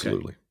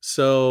 absolutely. Okay.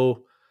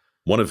 So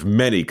one of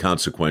many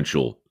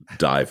consequential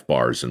dive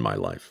bars in my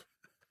life.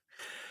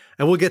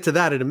 And we'll get to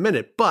that in a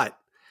minute. But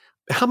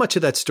how much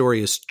of that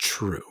story is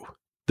true?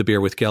 The beer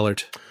with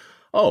Gellert?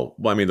 Oh,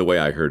 well, I mean, the way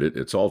I heard it,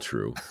 it's all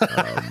true.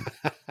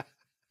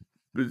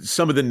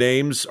 Some of the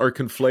names are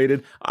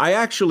conflated. I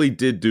actually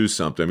did do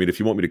something. I mean, if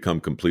you want me to come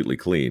completely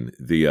clean,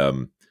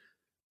 the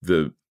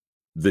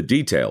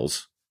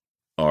details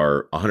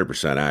are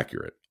 100%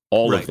 accurate.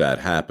 All of that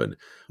happened,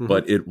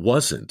 but it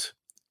wasn't.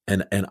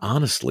 And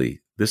honestly,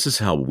 this is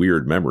how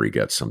weird memory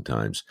gets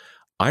sometimes.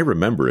 I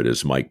remember it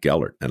as Mike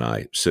Gellert and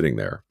I sitting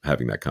there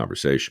having that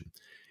conversation.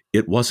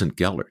 It wasn't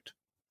Gellert.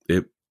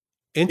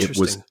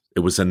 Interesting. It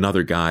was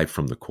another guy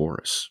from the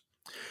chorus.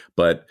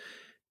 But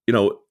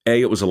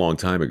A, it was a long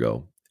time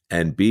ago,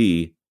 and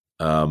B,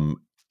 Gellert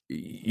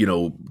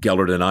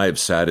and I have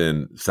sat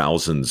in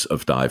thousands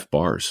of dive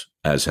bars,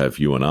 as have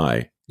you and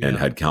I, and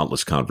had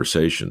countless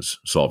conversations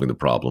solving the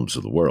problems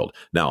of the world.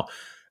 Now,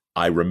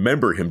 I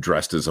remember him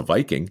dressed as a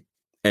Viking,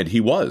 and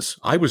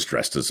I was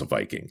dressed as a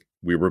Viking.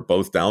 We were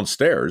both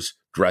downstairs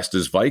dressed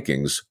as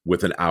Vikings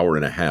with an hour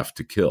and a half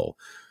to kill.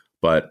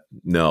 But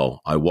no,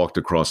 I walked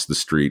across the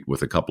street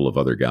with a couple of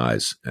other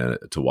guys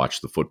to watch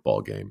the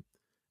football game.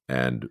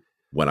 And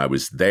when I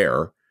was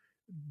there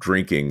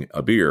drinking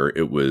a beer,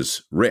 it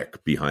was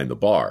Rick behind the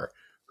bar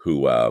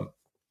who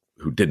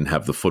didn't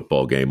have the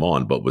football game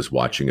on, but was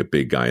watching a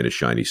big guy in a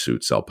shiny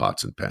suit sell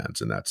pots and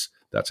pans. And that's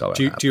how that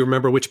happened. Do you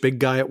remember which big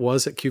guy it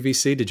was at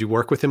QVC? Did you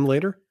work with him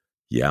later?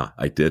 Yeah,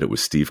 I did. It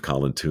was Steve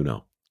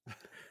Colantuno.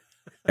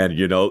 And,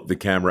 the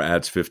camera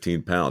adds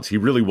 15 pounds. He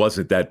really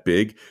wasn't that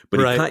big,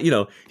 but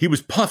he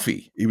was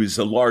puffy. He was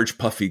a large,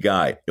 puffy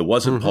guy. It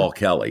wasn't Paul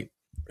Kelly,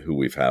 who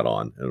we've had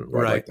on and who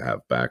I'd like to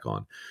have back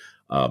on.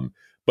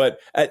 But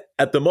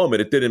at the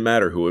moment, it didn't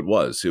matter who it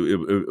was.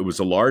 It was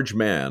a large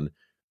man.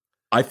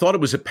 I thought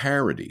it was a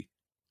parody.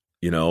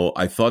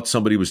 I thought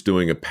somebody was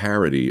doing a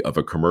parody of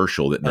a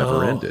commercial that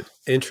never ended.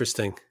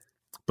 Interesting.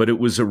 But it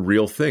was a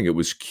real thing. It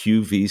was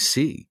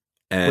QVC.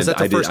 And was that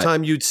the first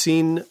time you'd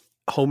seen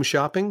Home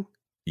Shopping?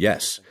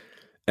 Yes.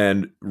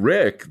 And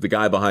Rick, the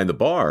guy behind the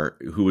bar,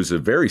 who was a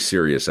very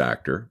serious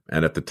actor,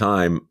 and at the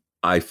time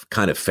I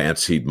kind of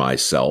fancied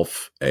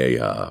myself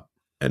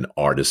an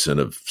artisan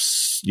of,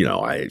 You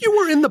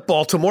were in the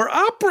Baltimore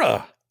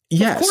Opera.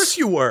 Yes. Of course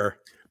you were.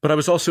 But I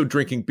was also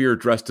drinking beer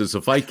dressed as a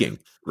Viking,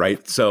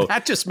 right? So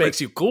that just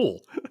makes you cool.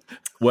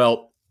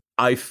 Well,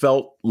 I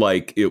felt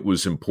like it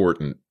was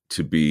important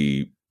to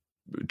be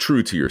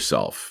true to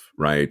yourself,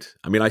 right?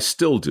 I mean, I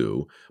still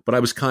do, but I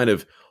was kind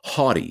of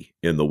haughty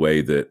in the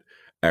way that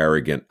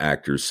arrogant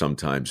actors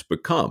sometimes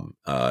become,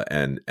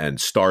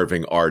 and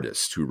starving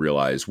artists who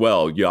realize,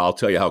 well, yeah, I'll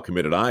tell you how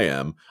committed I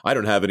am. I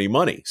don't have any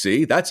money.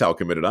 See, that's how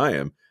committed I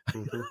am.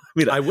 I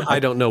mean, I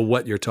don't know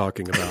what you're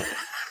talking about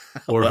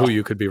or who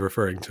you could be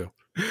referring to.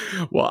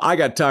 Well, I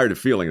got tired of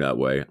feeling that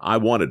way. I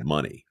wanted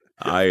money.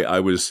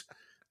 I was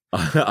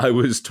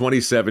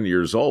 27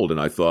 years old, and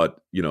I thought,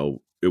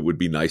 it would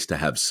be nice to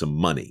have some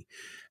money.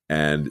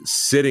 And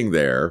sitting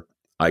there,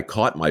 I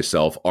caught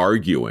myself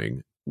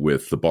arguing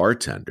with the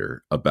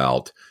bartender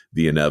about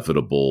the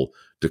inevitable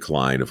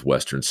decline of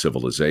Western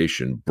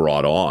civilization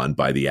brought on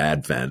by the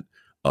advent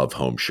of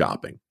home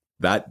shopping.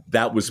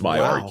 That was my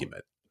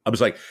argument. I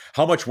was like,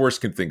 how much worse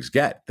can things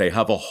get? They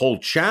have a whole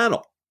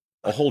channel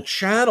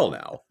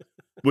now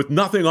with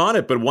nothing on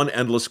it but one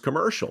endless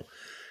commercial.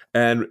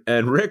 And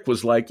Rick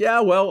was like,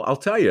 yeah, well, I'll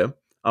tell you,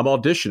 I'm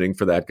auditioning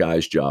for that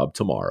guy's job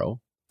tomorrow.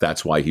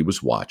 That's why he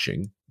was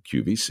watching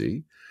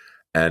QVC.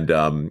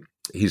 And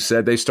he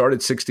said they started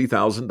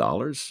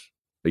 $60,000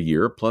 a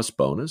year plus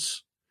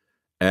bonus.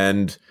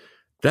 And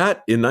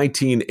that in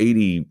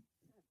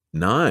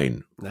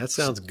 1989. That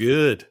sounds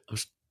good.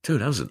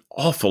 Dude, that was an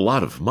awful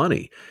lot of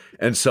money.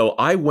 And so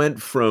I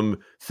went from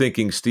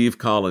thinking Steve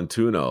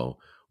Colantuno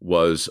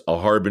was a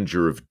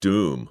harbinger of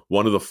doom,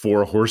 one of the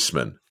four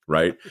horsemen,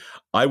 right?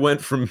 I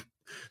went from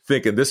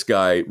thinking this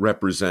guy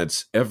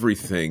represents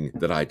everything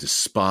that I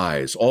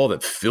despise, all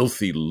that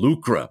filthy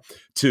lucre,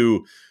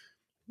 to,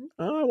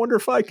 I wonder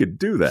if I could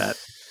do that.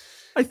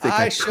 I think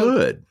I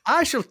could.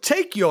 I shall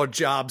take your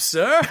job,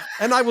 sir,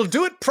 and I will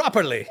do it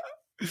properly.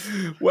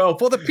 Well,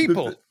 for the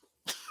people.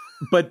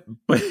 But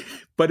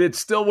it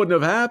still wouldn't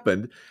have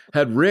happened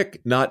had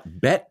Rick not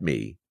bet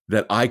me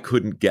that I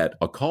couldn't get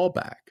a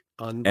callback.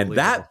 And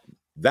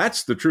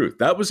that's the truth.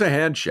 That was a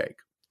handshake.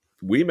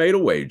 We made a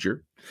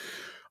wager.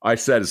 I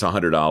said it's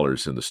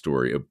 $100 in the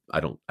story. I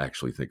don't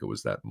actually think it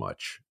was that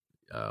much.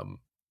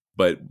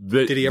 But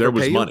did he ever there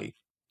was pay money. You?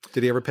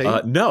 Did he ever pay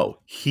you? No,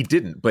 he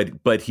didn't.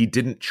 But he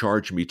didn't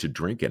charge me to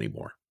drink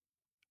anymore.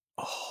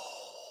 Oh.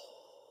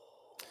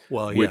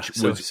 Well, yeah.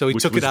 So he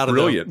took it out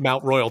brilliant. Of the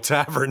Mount Royal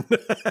Tavern.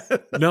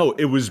 No,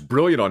 it was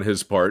brilliant on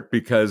his part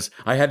because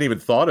I hadn't even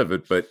thought of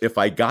it. But if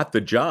I got the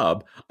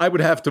job, I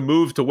would have to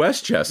move to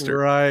Westchester.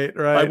 Right.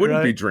 I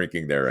wouldn't be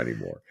drinking there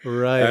anymore.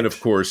 Right. And of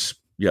course,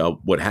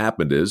 what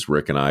happened is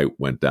Rick and I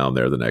went down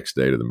there the next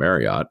day to the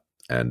Marriott,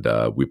 and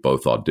we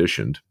both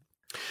auditioned.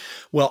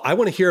 Well, I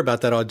want to hear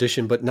about that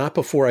audition, but not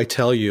before I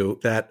tell you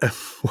that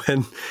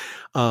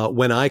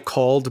when I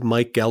called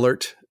Mike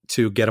Gellert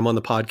to get him on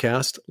the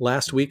podcast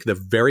last week, the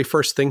very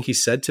first thing he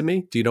said to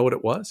me, do you know what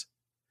it was?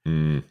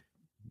 Knowing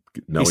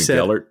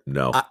Gellert?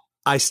 No.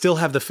 I still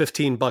have the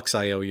 $15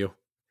 I owe you.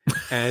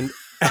 And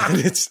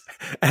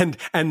and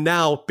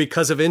now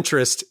because of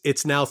interest,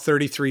 it's now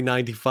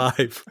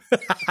 $33.95.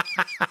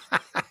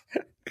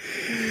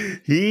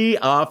 He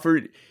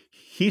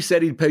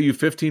said he'd pay you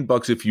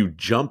 $15 if you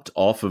jumped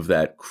off of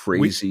that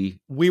crazy.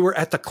 We were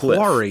at the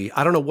quarry. Cliff.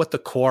 I don't know what the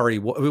quarry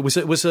was.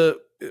 It was an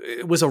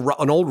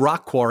old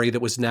rock quarry that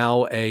was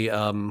now a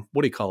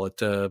what do you call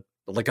it?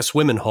 Like a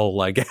swimming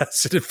hole, I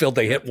guess.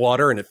 They hit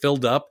water and it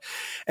filled up,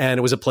 and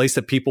it was a place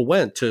that people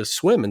went to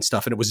swim and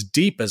stuff. And it was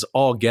deep as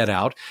all get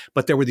out,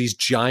 but there were these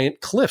giant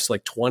cliffs,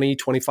 like 20,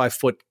 25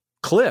 foot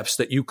cliffs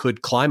that you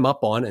could climb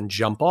up on and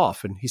jump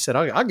off. And he said,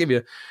 I'll give you.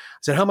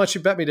 I said, how much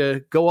you bet me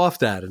to go off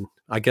that? And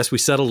I guess we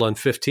settled on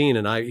 15.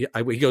 And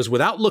he goes,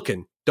 without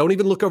looking, don't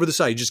even look over the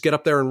side. You just get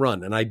up there and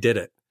run. And I did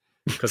it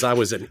because I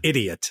was an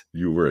idiot.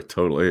 You were a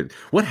total idiot.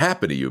 What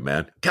happened to you,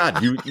 man?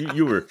 God,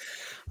 you were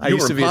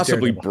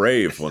impossibly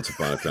brave once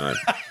upon a time.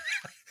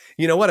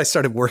 You know what? I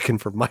started working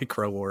for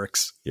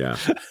Microworks. Yeah.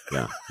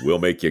 We'll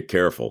make you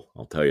careful.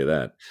 I'll tell you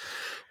that.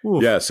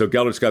 Oof. Yeah. So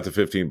Gellert's got the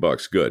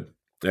 $15. Good.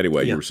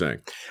 Anyway, You were saying.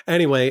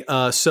 Anyway,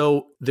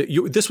 so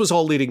this was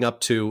all leading up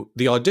to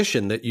the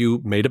audition that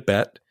you made a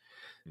bet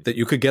that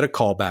you could get a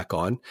call back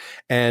on.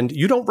 And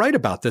you don't write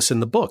about this in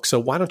the book. So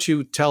why don't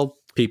you tell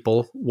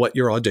people what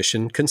your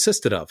audition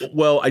consisted of?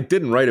 Well, I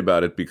didn't write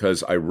about it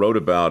because I wrote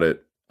about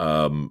it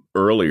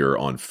earlier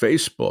on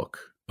Facebook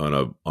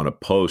on a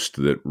post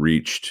that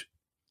reached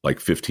like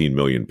 15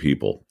 million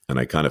people, and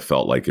I kind of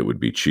felt like it would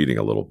be cheating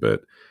a little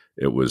bit.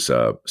 It was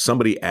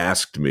somebody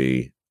asked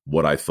me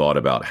what I thought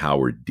about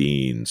Howard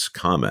Dean's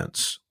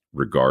comments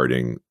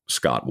regarding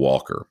Scott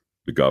Walker,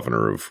 the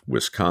governor of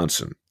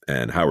Wisconsin.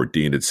 And Howard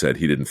Dean had said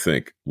he didn't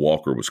think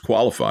Walker was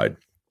qualified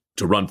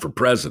to run for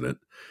president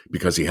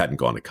because he hadn't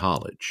gone to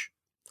college.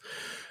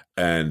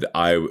 And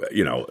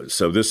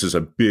so this is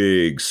a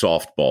big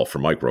softball for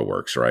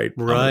MicroWorks, right?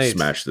 I'm going to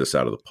smash this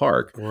out of the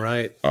park.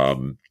 Right.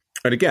 And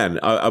again,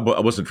 I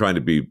wasn't trying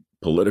to be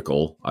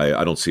political.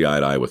 I don't see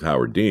eye to eye with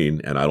Howard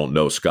Dean, and I don't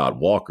know Scott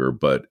Walker,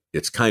 but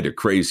it's kind of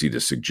crazy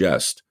to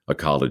suggest a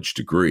college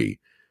degree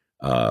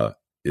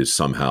is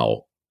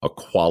somehow a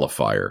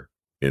qualifier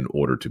in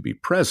order to be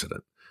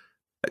president,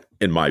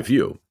 in my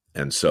view.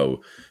 And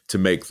so to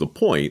make the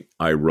point,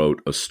 I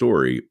wrote a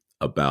story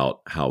about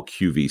how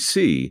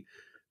QVC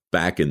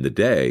back in the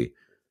day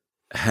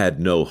had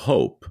no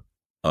hope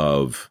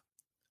of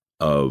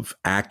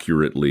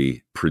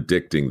accurately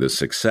predicting the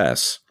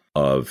success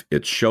of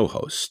its show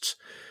hosts.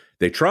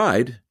 They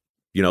tried,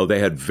 they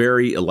had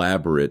very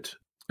elaborate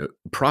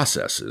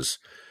processes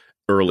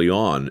early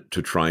on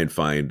to try and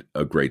find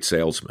a great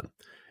salesman.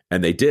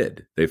 And they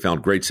did. They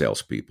found great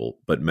salespeople,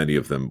 but many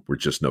of them were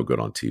just no good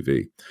on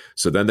TV.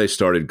 So then they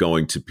started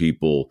going to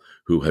people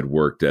who had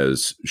worked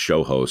as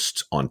show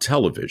hosts on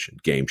television,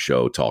 game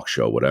show, talk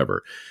show,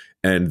 whatever.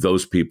 And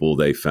those people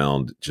they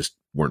found just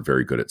weren't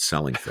very good at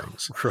selling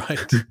things.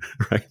 Right.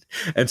 Right.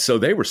 And so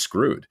they were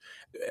screwed.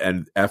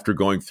 And after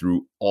going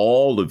through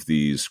all of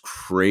these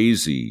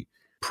crazy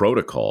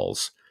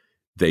protocols,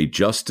 they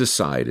just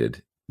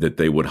decided that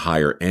they would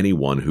hire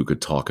anyone who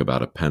could talk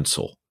about a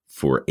pencil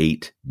for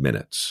 8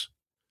 minutes.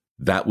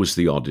 That was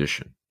the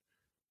audition.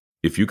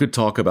 If you could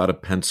talk about a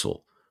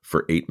pencil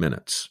for 8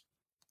 minutes,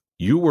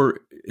 you were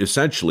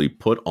essentially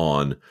put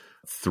on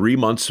 3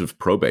 months of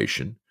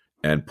probation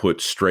and put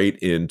straight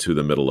into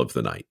the middle of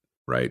the night,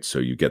 right? So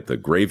you get the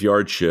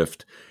graveyard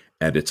shift,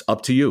 and it's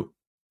up to you.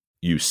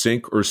 You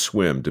sink or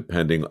swim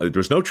depending.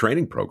 There's no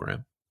training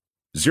program.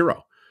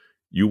 Zero.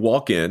 You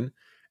walk in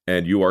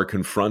and you are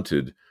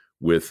confronted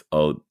with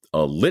a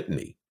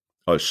litany,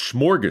 a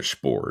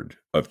smorgasbord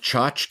of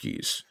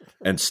tchotchkes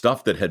and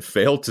stuff that had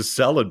failed to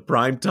sell in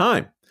prime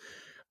time.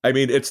 I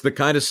mean, it's the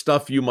kind of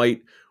stuff you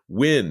might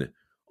win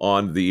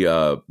on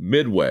the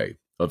midway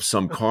of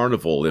some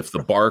carnival if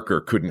the barker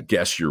couldn't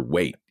guess your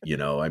weight.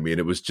 I mean,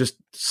 it was just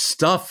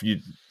stuff,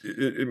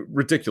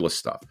 ridiculous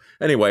stuff.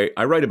 Anyway,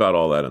 I write about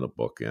all that in the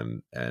book,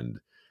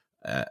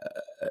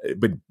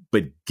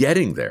 but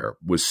getting there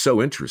was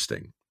so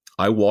interesting.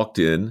 I walked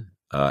in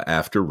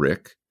after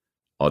Rick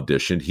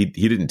auditioned. He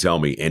didn't tell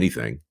me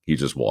anything. He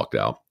just walked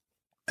out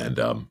and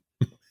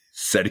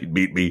said he'd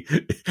meet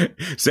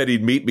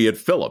me at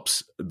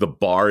Phillips, the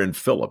bar in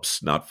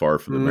Phillips, not far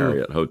from the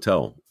Marriott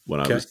Hotel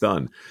when I was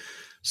done.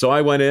 So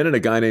I went in, and a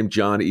guy named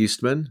John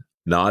Eastman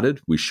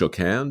nodded. We shook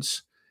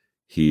hands.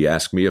 He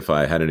asked me if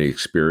I had any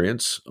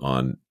experience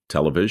on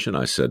television.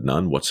 I said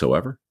none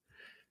whatsoever.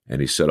 And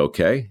he said,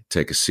 okay,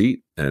 take a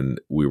seat. And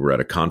we were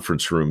at a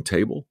conference room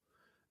table.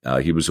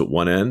 He was at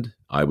one end.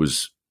 I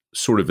was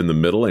sort of in the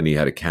middle, and he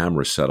had a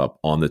camera set up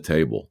on the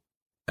table.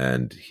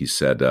 And he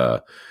said,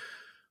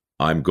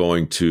 I'm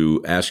going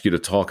to ask you to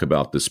talk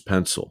about this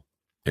pencil.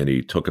 And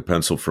he took a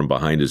pencil from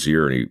behind his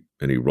ear,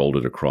 and he rolled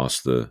it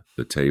across the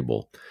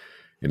table.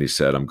 And he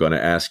said, I'm going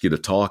to ask you to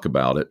talk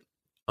about it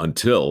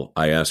until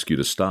I ask you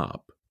to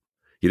stop.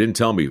 He didn't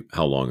tell me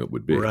how long it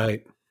would be.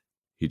 Right.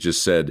 He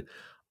just said,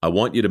 I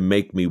want you to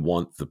make me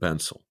want the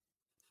pencil.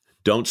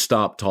 Don't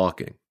stop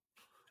talking.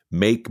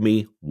 Make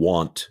me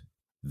want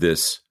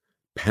this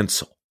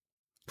pencil.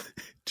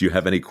 Do you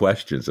have any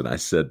questions? And I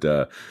said,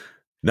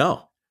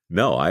 no,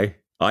 I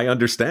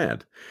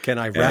understand. Can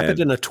I wrap it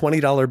in a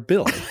 $20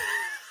 bill?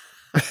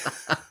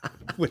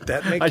 Would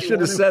that make I should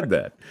have said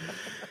that.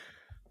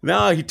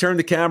 No, he turned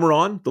the camera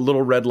on. The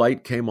little red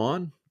light came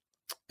on,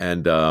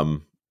 and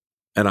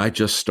I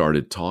just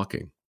started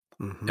talking.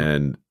 Mm-hmm.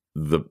 And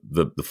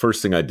the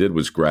first thing I did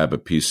was grab a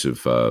piece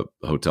of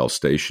hotel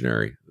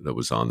stationery that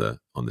was on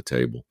the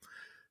table,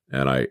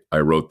 and I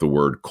wrote the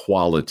word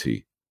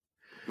quality,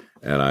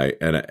 and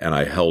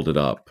I held it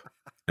up,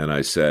 and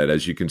I said,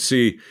 as you can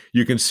see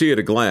at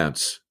a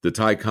glance, the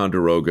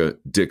Ticonderoga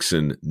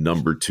Dixon No.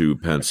 2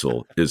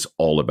 pencil is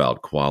all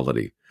about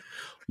quality.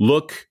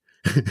 Look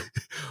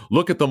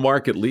at the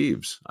market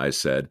leaves, I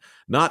said,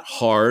 not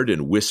hard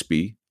and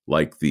wispy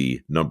like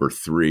the No.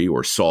 3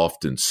 or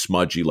soft and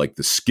smudgy like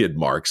the skid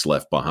marks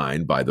left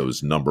behind by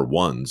those No.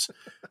 1s.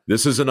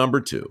 This is a No.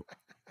 2,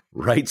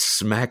 right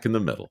smack in the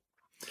middle.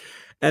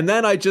 And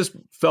then I just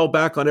fell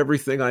back on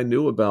everything I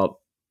knew about,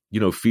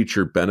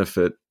 feature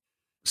benefit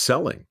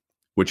selling,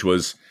 which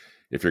was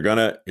if you're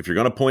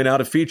gonna point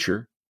out a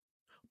feature,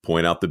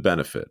 point out the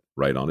benefit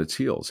right on its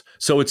heels.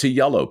 So it's a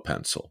yellow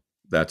pencil.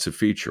 That's a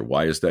feature.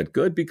 Why is that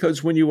good?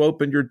 Because when you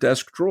open your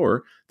desk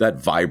drawer,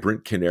 that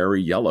vibrant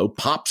canary yellow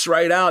pops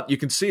right out. You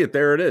can see it.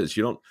 There it is.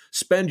 You don't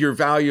spend your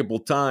valuable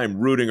time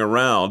rooting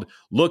around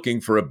looking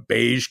for a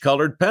beige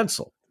colored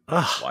pencil.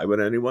 Ugh, Why would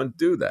anyone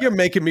do that? you're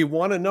making me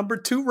want a number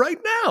 2 right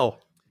now.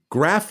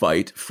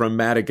 Graphite from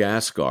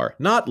Madagascar,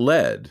 not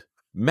lead.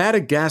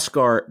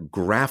 Madagascar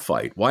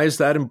graphite. Why is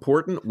that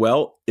important?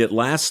 Well, it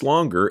lasts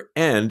longer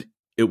and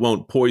it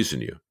won't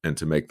poison you. And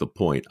to make the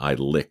point, I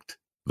licked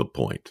the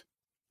point,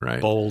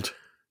 right? Bold.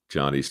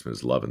 John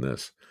Eastman's loving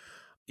this.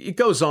 It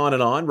goes on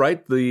and on,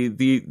 right?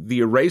 The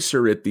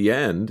eraser at the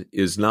end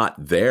is not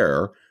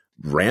there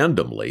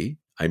randomly.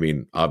 I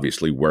mean,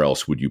 obviously, where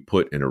else would you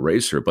put an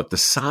eraser? But the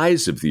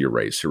size of the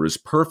eraser is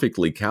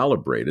perfectly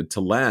calibrated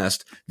to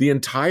last the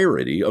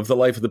entirety of the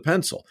life of the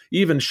pencil,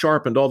 even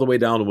sharpened all the way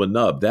down to a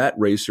nub. That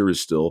eraser is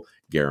still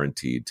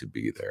guaranteed to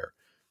be there,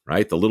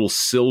 right? The little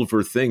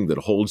silver thing that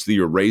holds the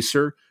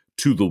eraser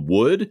to the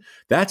wood,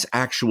 that's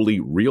actually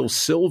real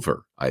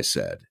silver, I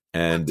said.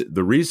 And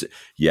the reason,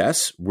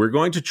 yes, we're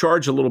going to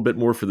charge a little bit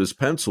more for this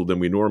pencil than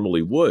we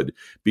normally would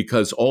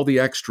because all the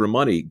extra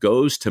money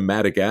goes to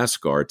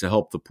Madagascar to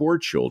help the poor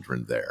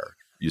children there,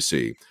 you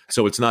see.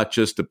 So it's not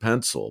just a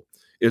pencil.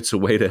 It's a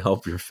way to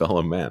help your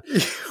fellow man.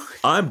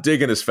 I'm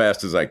digging as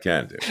fast as I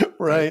can, dude.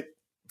 Right.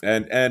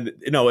 And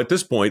at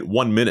this point,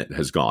 1 minute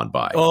has gone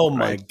by. Oh, right?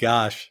 my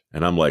gosh.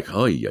 And I'm like,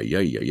 oh, yeah.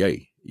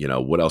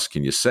 What else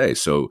can you say?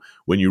 So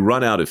when you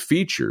run out of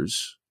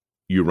features,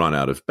 you run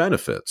out of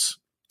benefits.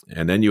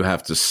 And then you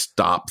have to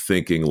stop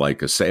thinking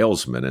like a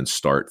salesman and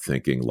start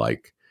thinking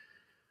like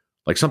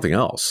something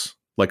else,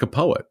 like a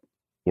poet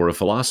or a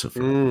philosopher.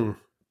 Mm.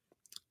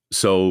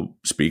 So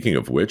speaking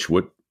of which,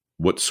 what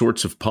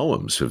sorts of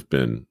poems have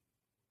been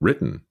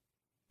written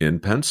in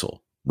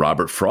pencil?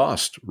 Robert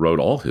Frost wrote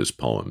all his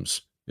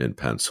poems in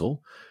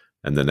pencil.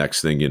 And the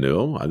next thing you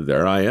knew,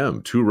 there I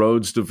am. 2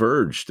 roads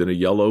diverged in a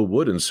yellow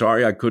wood, and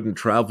sorry I couldn't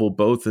travel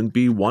both and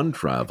be one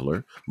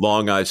traveler.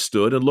 Long I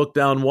stood and looked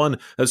down one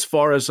as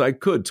far as I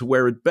could to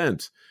where it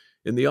bent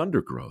in the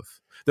undergrowth.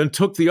 Then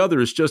took the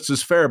others just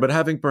as fair, but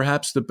having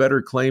perhaps the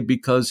better claim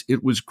because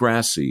it was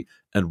grassy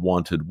and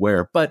wanted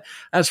wear. But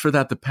as for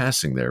that, the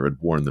passing there had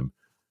worn them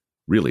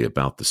really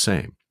about the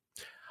same.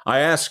 I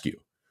ask you,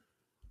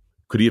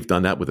 could he have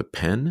done that with a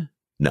pen?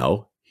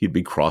 No. He'd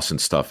be crossing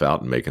stuff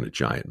out and making a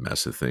giant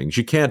mess of things.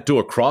 You can't do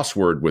a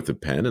crossword with a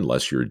pen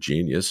unless you're a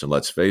genius. And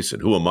let's face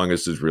it, who among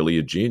us is really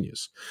a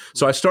genius?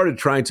 So I started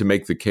trying to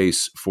make the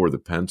case for the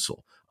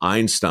pencil.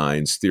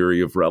 Einstein's theory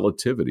of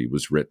relativity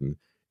was written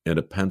in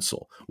a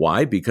pencil.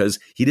 Why? Because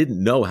he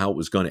didn't know how it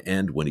was going to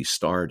end when he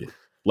started.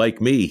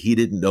 Like me, he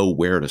didn't know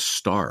where to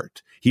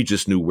start. He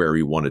just knew where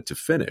he wanted to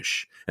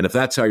finish. And if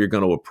that's how you're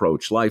going to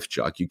approach life,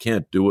 Chuck, you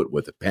can't do it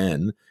with a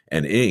pen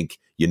and ink.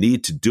 You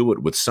need to do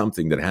it with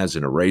something that has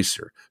an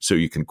eraser so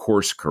you can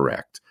course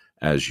correct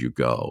as you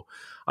go.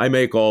 I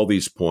make all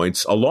these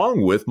points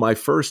along with my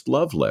first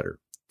love letter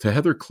to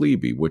Heather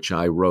Cleby, which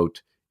I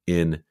wrote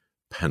in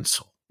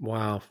pencil.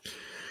 Wow.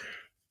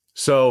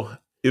 So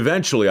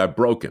eventually I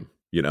broke him.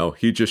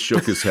 He just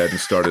shook his head and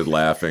started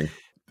laughing.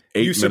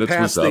 8 You minutes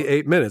surpassed was up. the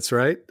 8 minutes,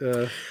 right?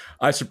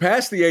 I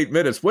surpassed the 8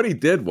 minutes. What he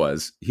did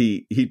was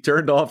he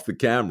turned off the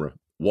camera,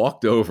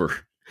 walked over,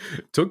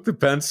 took the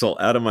pencil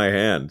out of my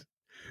hand,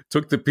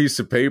 took the piece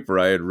of paper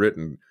I had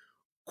written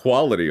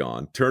quality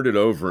on, turned it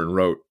over and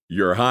wrote,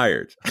 "You're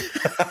hired."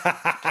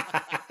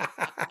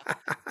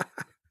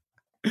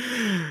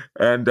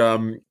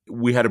 And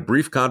we had a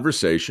brief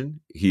conversation.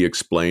 He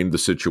explained the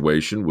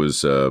situation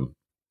was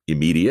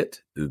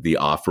immediate. The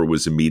offer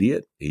was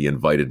immediate. He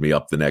invited me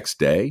up the next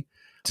day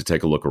to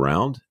take a look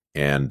around.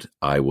 And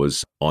I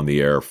was on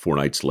the air 4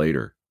 nights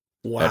later.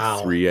 Wow.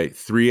 At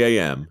 3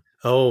 a.m.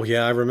 Oh,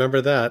 yeah, I remember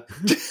that.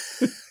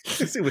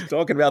 He was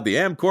talking about the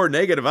Amcor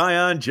negative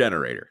ion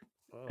generator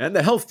and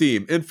the Health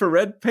Team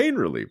infrared pain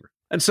reliever.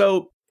 And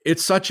so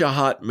it's such a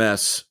hot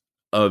mess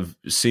of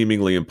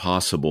seemingly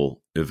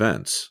impossible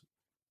events.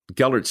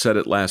 Gellert said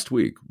it last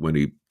week when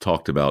he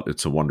talked about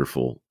It's a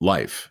Wonderful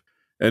Life.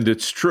 And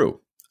it's true.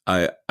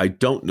 I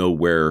don't know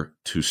where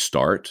to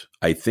start.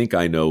 I think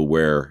I know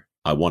where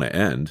I want to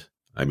end.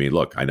 I mean,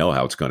 look, I know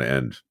how it's going to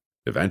end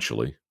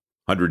eventually.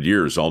 100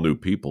 years, all new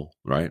people,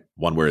 right?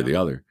 One way or the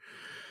other.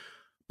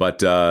 But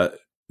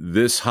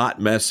this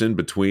hot mess in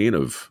between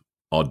of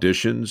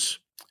auditions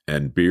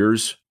and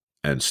beers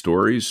and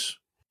stories,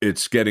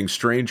 it's getting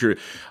stranger.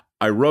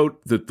 I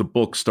wrote that the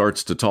book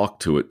starts to talk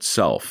to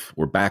itself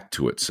or back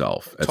to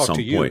itself at some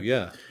point.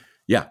 Yeah.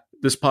 Yeah,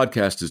 this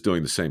podcast is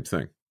doing the same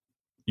thing.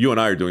 You and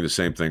I are doing the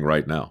same thing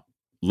right now.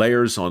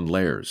 Layers on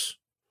layers.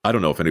 I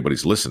don't know if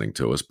anybody's listening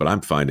to us, but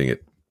I'm finding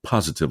it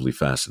positively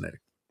fascinating.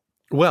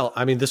 Well,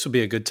 I mean, this would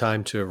be a good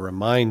time to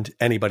remind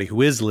anybody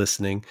who is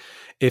listening,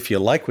 if you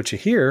like what you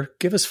hear,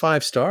 give us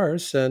 5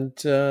 stars and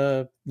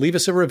leave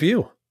us a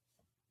review.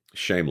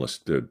 Shameless,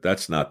 dude.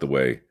 That's not the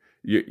way.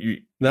 You're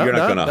No,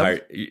 not going to no.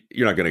 hire.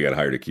 You're not going to get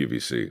hired at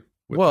QVC.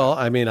 Well,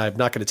 I mean, I'm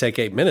not going to take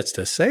 8 minutes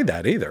to say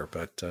that either,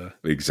 but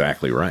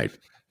Exactly right.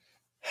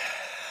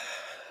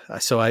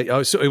 so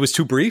it was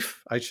too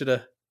brief. I should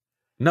have.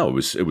 No,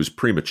 it was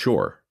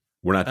premature.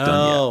 We're not done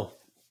Oh,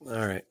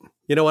 all right.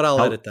 You know what?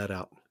 I'll edit that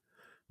out. yet.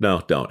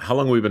 No, don't. How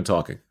long have we been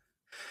talking?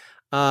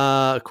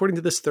 According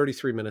to this,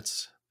 33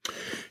 minutes.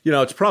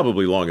 It's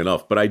probably long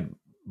enough, but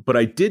But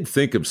I did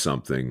think of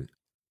something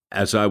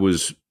as I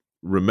was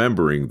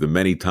remembering the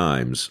many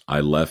times I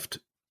left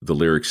the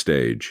Lyric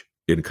stage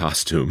in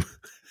costume,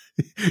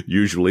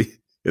 usually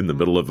in the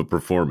middle of a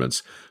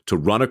performance, to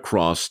run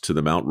across to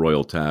the Mount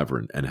Royal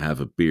Tavern and have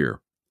a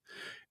beer.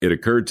 It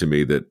occurred to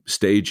me that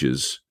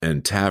stages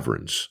and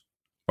taverns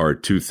are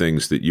two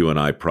things that you and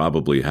I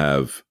probably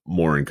have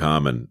more in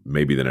common,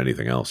 maybe than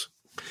anything else.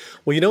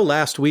 Well,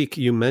 last week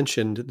you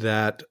mentioned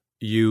that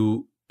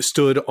you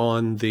stood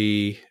on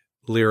the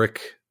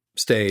Lyric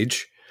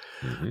stage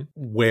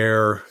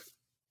where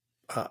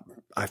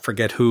I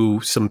forget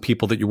who, some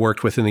people that you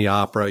worked with in the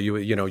opera,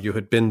 you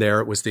had been there.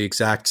 It was the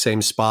exact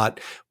same spot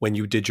when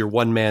you did your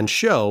one-man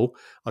show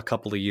a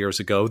couple of years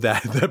ago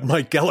that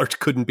Mike Gellert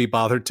couldn't be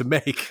bothered to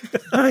make.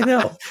 I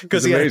know.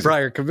 Because he had a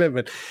prior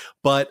commitment.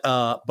 But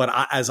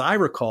as I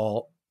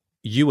recall,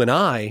 you and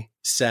I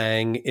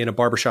sang in a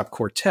barbershop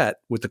quartet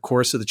with the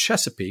Chorus of the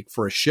Chesapeake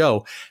for a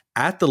show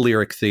at the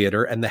Lyric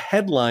Theater. And the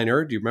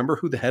headliner, do you remember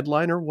who the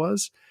headliner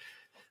was?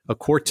 A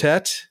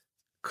quartet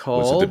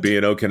called... Was it the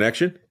B&O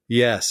Connection?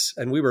 Yes.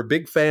 And we were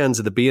big fans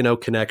of the B&O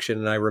Connection.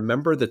 And I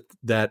remember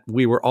that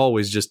we were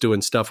always just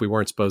doing stuff we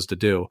weren't supposed to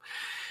do.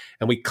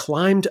 And we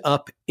climbed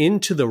up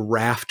into the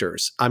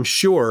rafters. I'm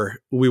sure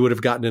we would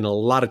have gotten in a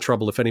lot of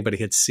trouble if anybody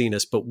had seen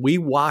us, but we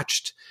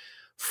watched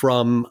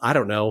from,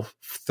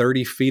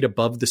 30 feet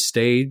above the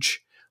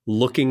stage,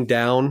 looking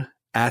down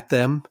at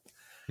them.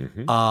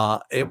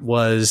 It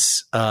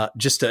was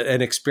just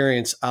an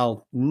experience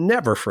I'll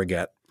never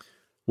forget.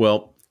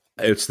 Well,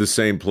 it's the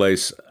same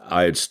place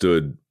I had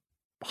stood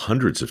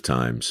hundreds of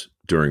times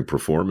during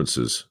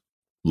performances,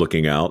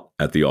 looking out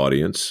at the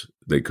audience.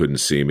 They couldn't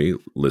see me,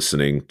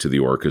 listening to the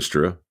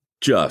orchestra,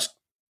 just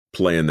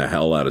playing the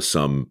hell out of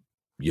some,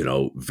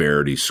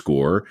 Verdi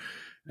score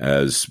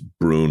as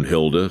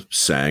Brunhilde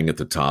sang at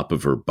the top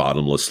of her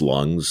bottomless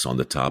lungs on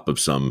the top of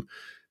some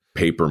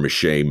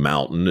papier-mâché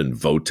mountain,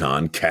 and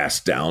Wotan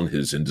cast down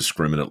his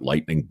indiscriminate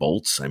lightning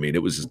bolts. I mean,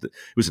 it was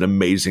an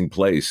amazing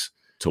place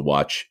to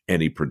watch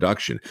any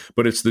production.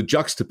 But it's the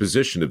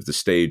juxtaposition of the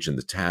stage and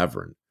the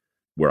tavern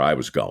where I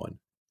was going,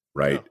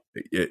 right?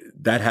 Yeah.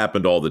 That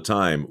happened all the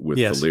time with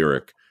the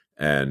Lyric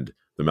and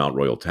the Mount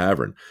Royal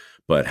Tavern.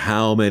 But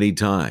how many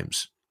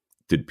times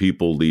did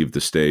people leave the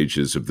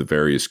stages of the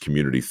various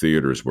community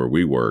theaters where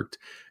we worked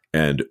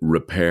and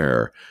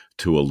repair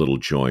to a little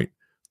joint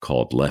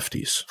called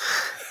Lefties?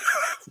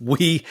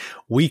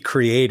 We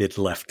created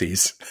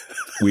Lefties.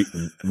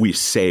 We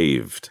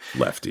saved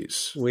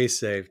Lefties. We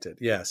saved it,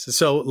 yes.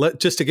 So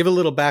just to give a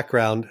little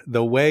background,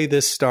 the way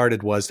this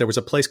started was there was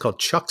a place called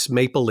Chuck's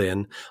Maple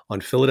Inn on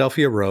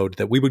Philadelphia Road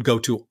that we would go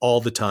to all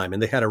the time,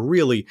 and they had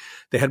really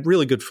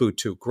good food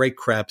too. Great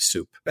crab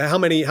soup. How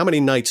many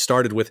nights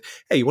started with,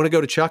 hey, you want to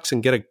go to Chuck's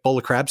and get a bowl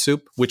of crab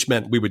soup, which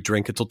meant we would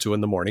drink until 2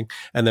 a.m.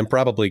 and then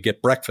probably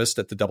get breakfast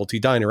at the Double T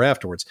Diner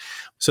afterwards.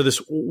 So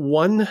this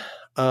one,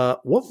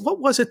 what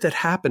was it that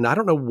happened? I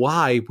don't know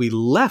why we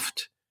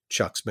left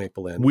Chuck's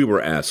Maple Inn. We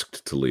were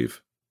asked to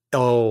leave.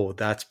 Oh,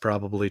 that's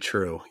probably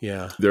true.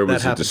 Yeah. There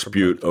was a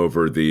dispute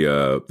over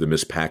the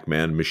Miss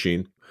Pac-Man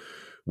machine.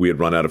 We had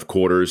run out of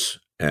quarters,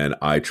 and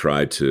I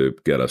tried to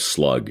get a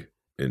slug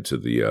into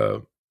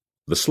the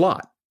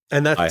slot.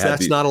 And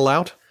that's not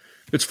allowed?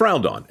 It's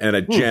frowned on. And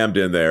I jammed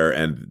in there,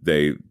 and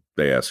they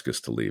asked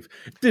us to leave.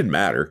 It didn't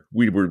matter.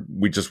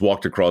 We just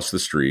walked across the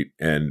street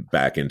and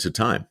back into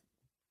time.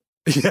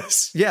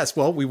 Yes.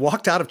 Well, we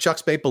walked out of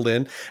Chuck's Maple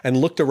Inn and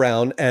looked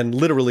around, and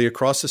literally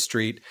across the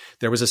street,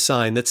 there was a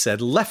sign that said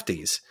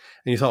Lefties.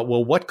 And you thought,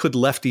 well, what could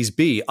Lefties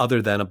be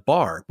other than a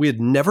bar? We had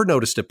never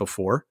noticed it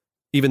before,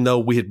 even though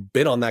we had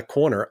been on that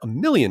corner a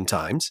million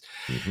times.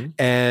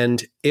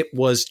 And it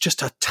was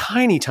just a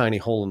tiny, tiny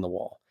hole in the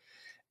wall.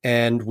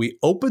 And we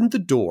opened the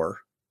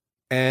door,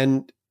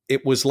 and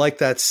it was like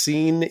that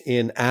scene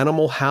in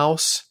Animal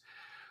House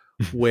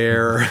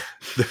where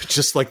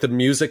just like the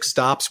music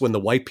stops when the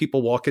white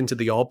people walk into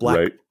the all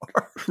black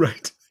bar.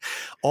 Right.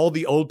 All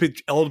the old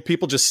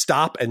people just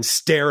stop and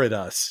stare at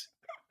us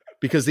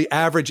because the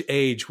average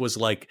age was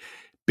like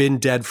been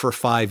dead for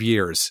 5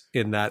 years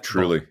in that.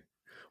 Truly. bar.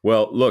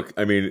 Well, look,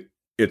 I mean,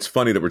 it's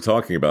funny that we're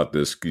talking about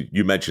this.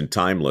 You mentioned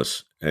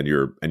Timeless and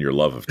your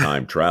love of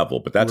time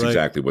travel, but that's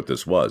exactly what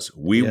this was.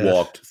 We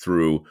walked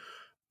through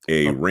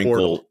a wrinkle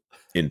portal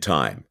in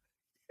time.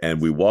 And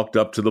we walked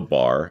up to the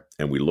bar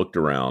and we looked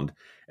around,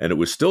 and it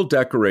was still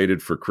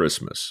decorated for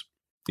Christmas,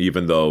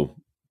 even though,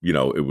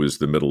 it was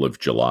the middle of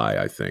July,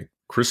 I think.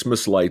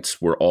 Christmas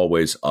lights were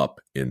always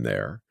up in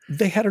there.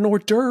 They had an hors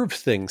d'oeuvre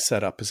thing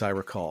set up, as I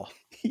recall.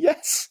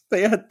 Yes,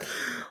 they had.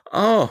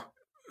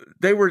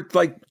 They were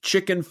like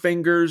chicken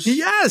fingers.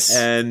 Yes.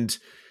 And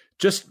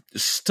just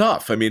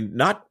stuff. I mean,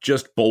 not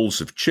just bowls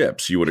of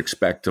chips you would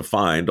expect to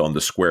find on the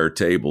square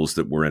tables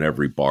that were in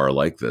every bar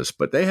like this,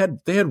 but they had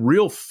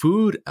real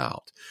food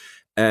out.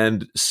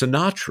 And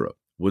Sinatra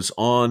was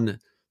on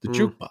the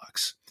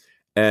jukebox.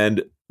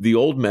 And the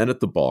old men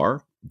at the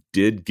bar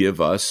did give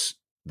us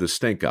the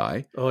stink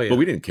eye. Oh, yeah. But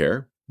we didn't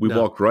care. We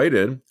walked right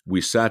in. We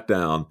sat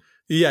down.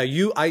 Yeah,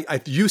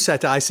 you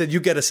sat down. I said,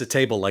 you get us a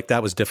table. Like,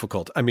 that was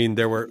difficult. I mean,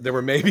 there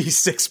were maybe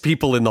 6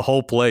 people in the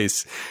whole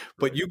place,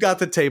 but you got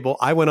the table.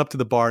 I went up to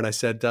the bar and I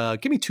said,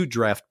 give me 2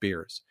 draft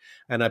beers.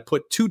 And I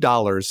put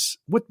 $2.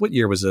 What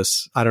year was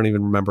this? I don't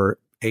even remember.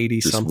 80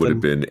 This something. would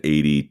have been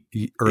 80,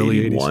 Early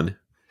 81. 80s.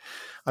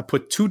 I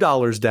put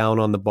 $2 down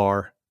on the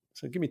bar.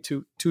 So give me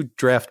two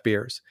draft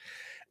beers.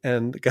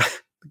 And the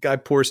guy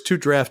pours 2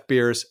 draft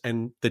beers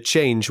and the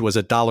change was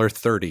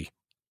 $1.30.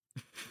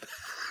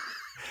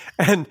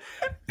 And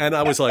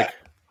I was like,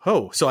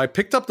 oh, so I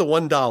picked up the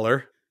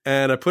 $1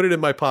 and I put it in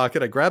my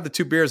pocket. I grabbed the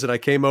 2 beers and I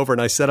came over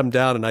and I set them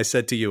down and I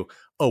said to you,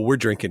 oh, we're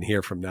drinking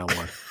here from now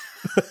on.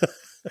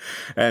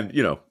 And,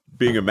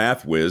 being a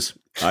math whiz,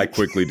 I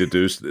quickly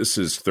deduced this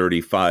is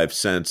 35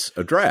 cents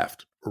a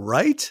draft.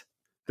 Right?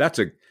 That's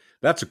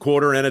a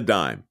quarter and a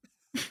dime.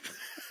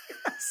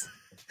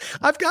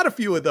 I've got a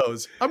few of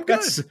those. I'm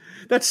good.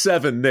 That's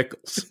 7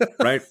 nickels,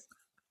 right?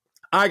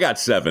 I got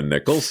 7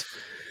 nickels.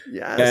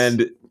 Yes.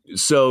 And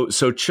so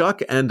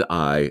Chuck and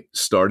I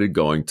started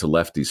going to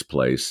Lefty's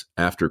place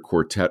after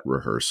quartet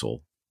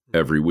rehearsal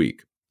every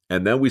week.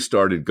 And then we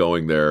started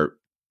going there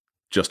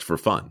just for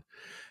fun.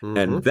 Mm-hmm.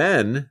 And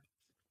then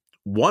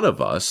one of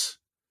us,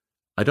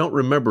 I don't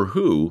remember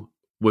who,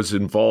 was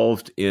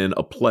involved in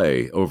a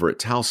play over at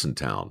Towson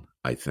Town,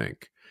 I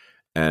think.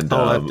 And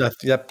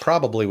that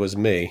probably was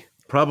me.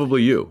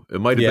 Probably you. It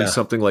might have Yeah. been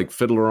something like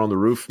Fiddler on the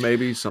Roof,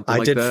 maybe, something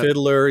like that. I did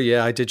Fiddler.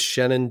 Yeah, I did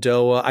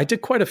Shenandoah. I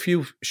did quite a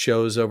few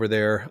shows over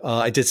there.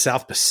 I did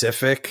South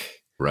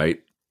Pacific.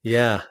 Right.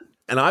 Yeah.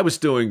 And I was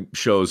doing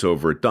shows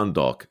over at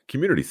Dundalk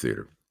Community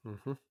Theater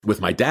with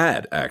my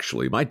dad,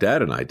 actually. My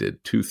dad and I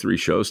did 2-3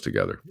 shows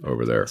together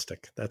over there.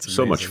 Fantastic. That's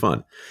so much amazing.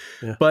 fun.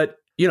 Yeah. But,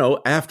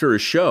 after a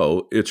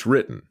show, it's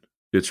written.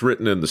 It's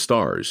written in the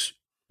stars.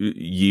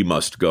 Ye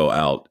must go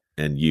out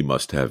and ye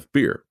must have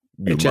beer.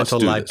 You A gentle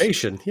must do this.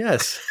 libation.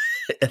 Yes.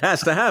 It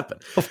has to happen.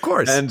 Of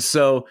course. And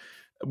so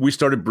we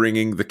started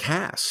bringing the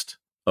cast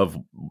of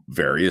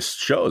various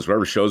shows,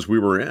 whatever shows we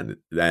were in,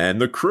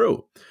 and the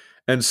crew.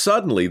 And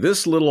suddenly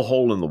this little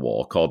hole in the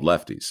wall called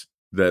Lefty's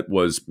that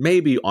was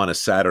maybe on a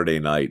Saturday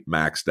night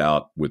maxed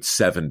out with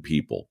 7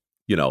 people,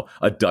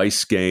 a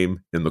dice game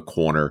in the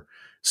corner,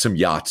 some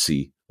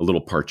Yahtzee, a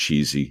little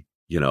Parcheesi,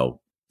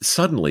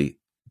 suddenly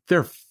there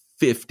are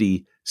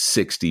 50,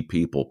 60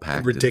 people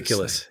packed.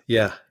 Ridiculous.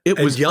 Yeah. It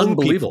And was young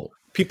unbelievable.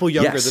 People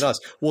younger Yes. than us.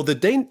 Well, the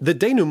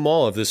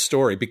denouement of this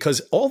story, because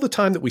all the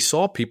time that we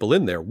saw people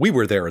in there, we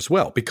were there as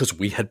well because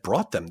we had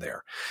brought them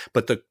there.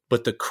 But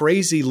the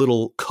crazy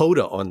little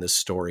coda on this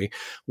story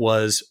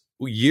was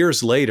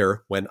years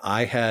later when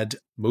I had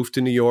moved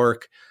to New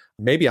York.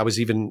 Maybe I was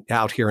even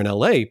out here in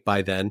LA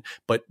by then,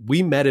 but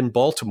we met in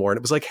Baltimore and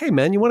it was like, hey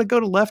man, you want to go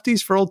to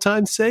Lefty's for old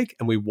time's sake?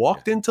 And we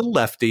walked into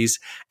Lefty's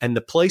and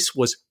the place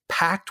was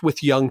packed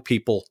with young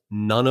people,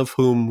 none of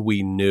whom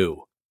we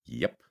knew.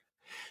 Yep.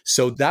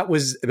 So that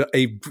was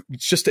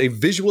just a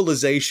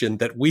visualization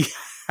that we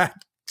had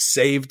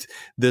saved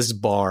this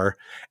bar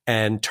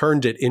and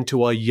turned it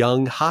into a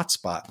young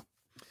hotspot.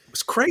 It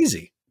was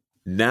crazy.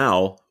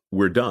 Now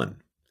we're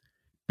done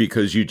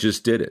because you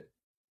just did it.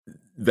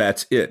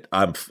 That's it.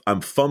 I'm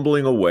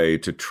fumbling away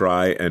to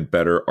try and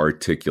better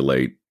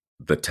articulate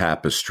the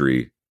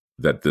tapestry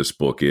that this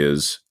book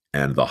is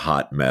and the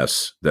hot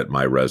mess that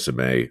my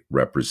resume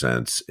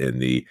represents in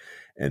the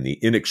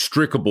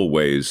inextricable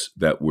ways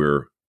that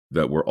we're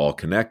all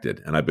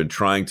connected. And I've been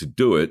trying to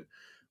do it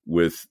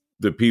with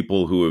the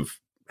people who have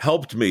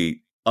helped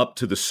me up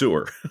to the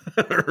sewer,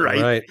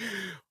 right?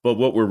 But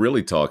what we're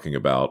really talking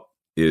about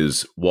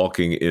is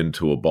walking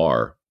into a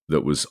bar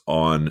that was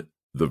on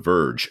the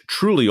verge,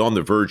 truly on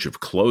the verge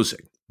of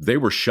closing. They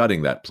were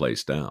shutting that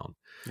place down.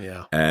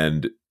 Yeah.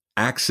 And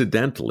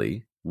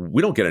accidentally,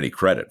 we don't get any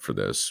credit for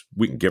this.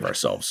 We can give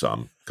ourselves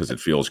some because it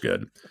feels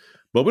good,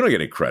 but we don't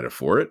get any credit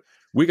for it.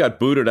 We got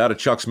booted out of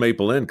Chuck's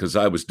Maple Inn because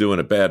I was doing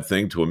a bad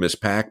thing to a Miss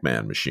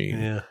Pac-Man machine.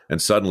 Yeah.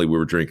 And suddenly we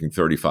were drinking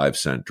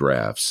 35-cent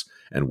drafts.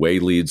 And Way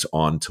leads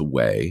on to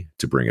Way,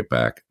 to bring it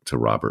back to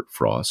Robert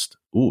Frost.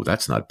 Ooh,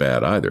 that's not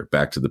bad either.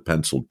 Back to the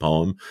penciled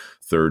poem,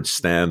 3rd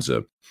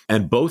stanza.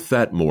 And both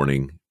that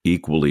morning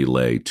equally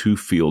lay 2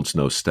 fields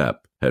no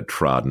step had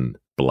trodden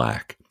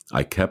black.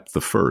 I kept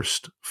the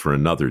first for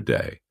another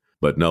day,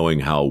 but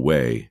knowing how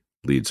Way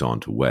leads on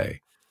to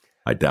Way,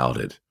 I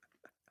doubted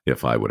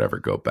if I would ever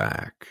go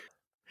back.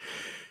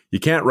 You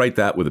can't write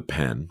that with a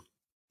pen.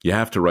 You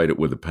have to write it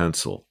with a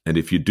pencil. And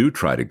if you do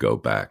try to go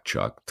back,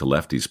 Chuck, to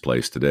Lefty's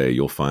place today,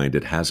 you'll find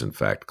it has in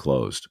fact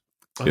closed.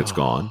 It's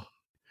gone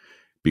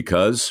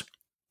because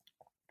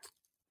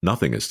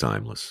nothing is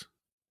timeless.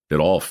 It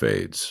all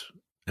fades.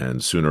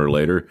 And sooner or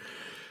later,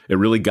 it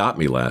really got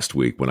me last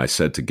week when I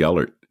said to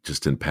Gellert,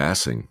 just in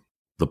passing,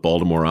 the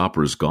Baltimore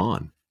Opera is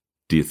gone.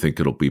 Do you think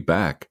it'll be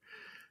back?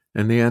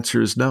 And the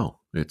answer is no.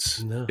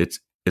 It's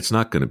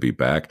not going to be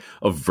back.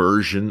 A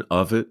version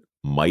of it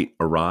might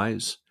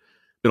arise.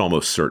 It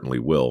almost certainly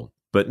will,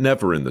 but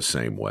never in the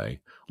same way.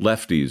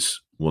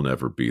 Lefty's will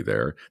never be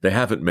there. They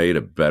haven't made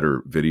a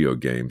better video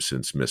game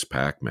since Miss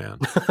Pac-Man.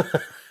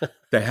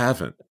 They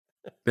haven't.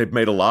 They've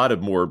made a lot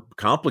of more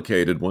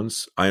complicated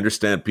ones. I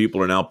understand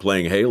people are now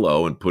playing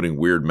Halo and putting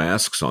weird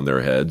masks on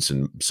their heads,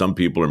 and some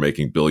people are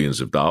making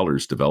billions of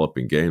dollars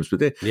developing games. But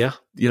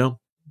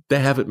they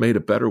haven't made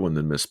a better one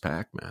than Miss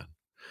Pac-Man.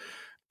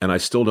 And I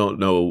still don't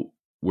know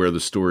where the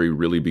story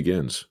really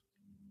begins.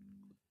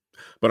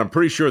 But I'm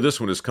pretty sure this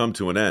one has come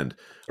to an end.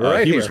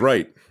 He was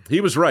right. He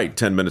was right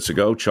 10 minutes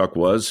ago. Chuck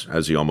was,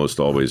 as he almost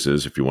always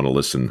is. If you want to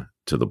listen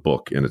to the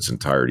book in its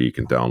entirety, you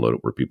can download it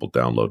where people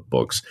download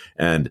books.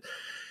 And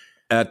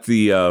at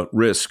the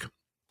risk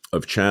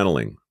of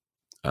channeling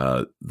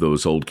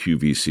those old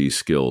QVC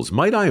skills,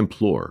 might I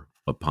implore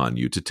upon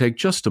you to take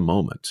just a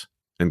moment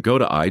and go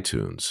to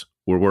iTunes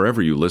or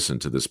wherever you listen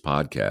to this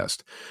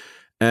podcast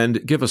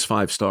and give us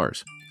 5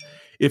 stars.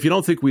 If you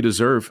don't think we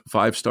deserve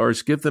 5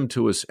 stars, give them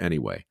to us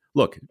anyway.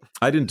 Look,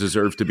 I didn't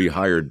deserve to be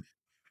hired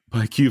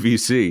by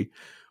QVC,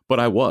 but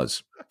I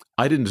was.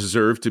 I didn't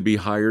deserve to be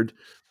hired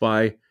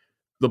by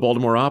the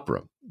Baltimore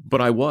Opera,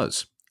 but I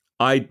was.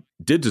 I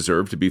did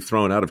deserve to be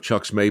thrown out of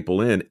Chuck's Maple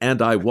Inn,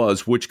 and I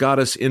was, which got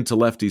us into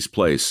Lefty's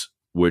Place,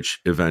 which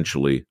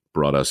eventually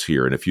brought us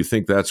here. And if you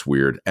think that's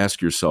weird,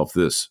 ask yourself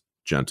this,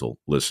 gentle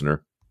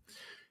listener.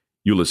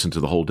 You listen to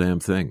the whole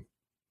damn thing.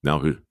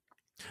 Now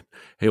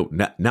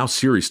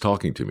Siri's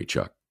talking to me,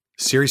 Chuck.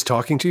 Siri's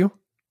talking to you?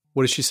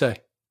 What does she say?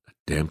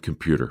 Damn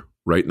computer.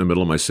 Right in the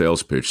middle of my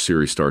sales pitch,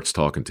 Siri starts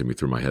talking to me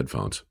through my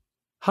headphones.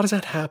 How does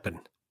that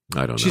happen?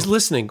 I don't know. She's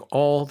listening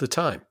all the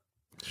time.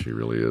 She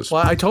really is.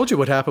 Well, I told you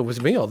what happened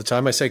with me all the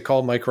time. I say,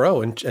 call Mike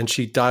Rowe, and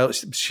she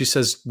dials. She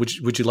says,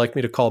 would you like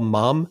me to call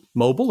Mom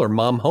Mobile or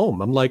Mom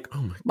Home? I'm like,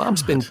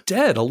 Mom's been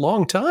dead a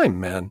long time,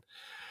 man.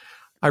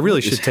 I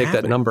really should take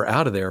that number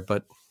out of there,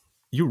 but.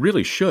 You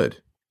really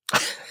should.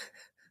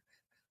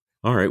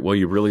 All right. Well,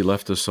 you really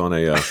left us on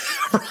a...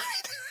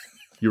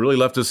 You really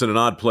left us in an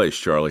odd place,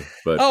 Charlie.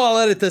 But I'll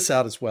edit this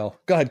out as well.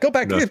 Go ahead. Go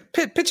back. No.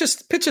 Pitch us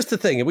the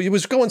thing. It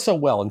was going so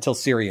well until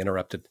Siri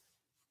interrupted.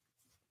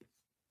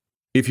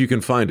 If you can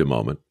find a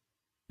moment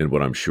in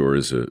what I'm sure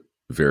is a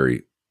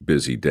very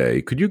busy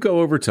day, could you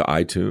go over to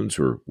iTunes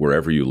or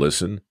wherever you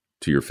listen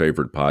to your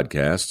favorite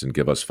podcasts and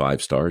give us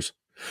 5 stars?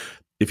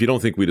 If you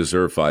don't think we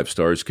deserve 5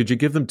 stars, could you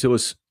give them to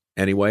us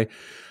anyway?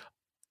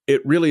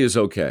 It really is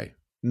okay.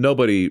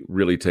 Nobody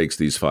really takes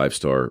these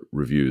 5-star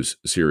reviews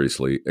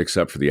seriously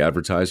except for the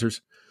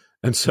advertisers.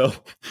 And so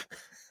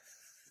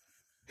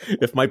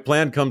if my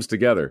plan comes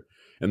together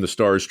and the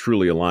stars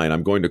truly align,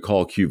 I'm going to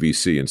call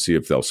QVC and see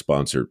if they'll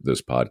sponsor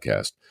this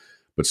podcast.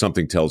 But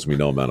something tells me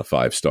no amount of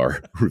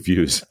 5-star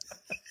reviews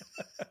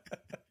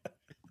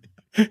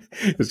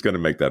is going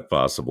to make that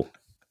possible.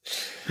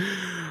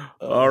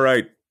 All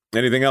right.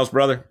 Anything else,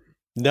 brother?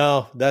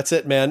 No, that's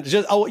it, man.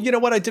 You know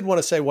what? I did want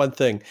to say one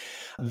thing.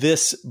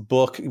 This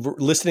book,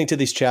 listening to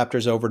these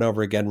chapters over and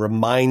over again,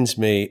 reminds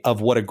me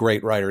of what a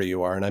great writer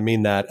you are. And I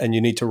mean that. And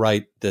you need to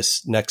write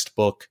this next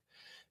book.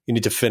 You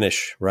need to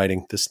finish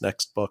writing this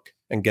next book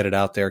and get it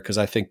out there because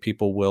I think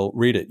people will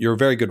read it. You're a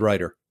very good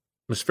writer.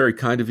 It's very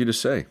kind of you to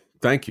say.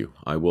 Thank you.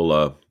 I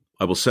will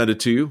send it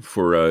to you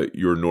for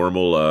your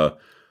normal,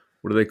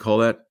 what do they call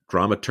that?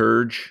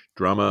 Dramaturge?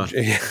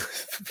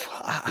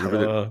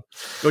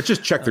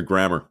 Just check the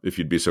grammar if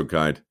you'd be so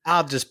kind.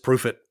 I'll just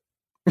proof it.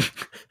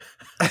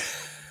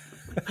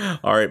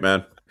 All right,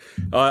 man.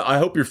 I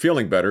hope you're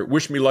feeling better.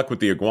 Wish me luck with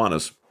the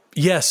iguanas.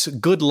 Yes,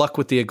 good luck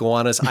with the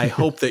iguanas. I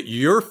hope that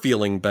you're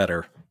feeling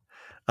better.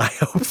 I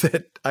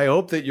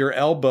hope that your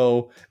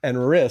elbow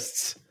and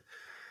wrists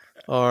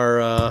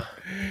are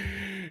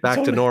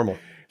back to normal.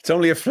 It's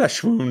only a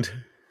flesh wound.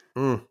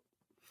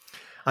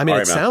 I mean,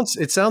 it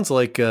sounds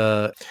like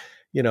that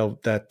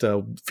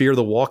Fear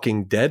the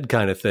Walking Dead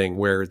kind of thing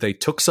where they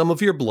took some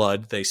of your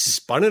blood, they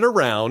spun it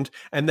around,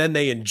 and then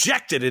they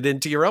injected it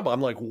into your elbow.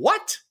 I'm like,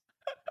 what?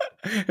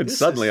 And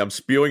suddenly I'm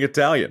spewing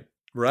Italian.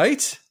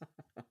 Right?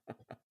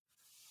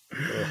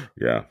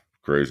 Yeah,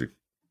 crazy.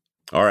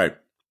 All right,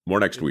 more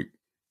next week.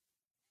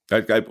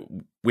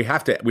 We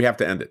have to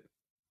end it.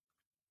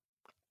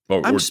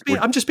 Oh, I'm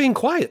just being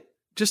quiet.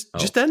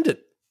 Just end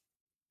it.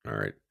 All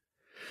right.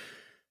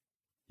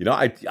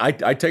 I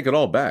take it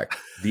all back.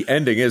 The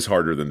ending is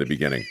harder than the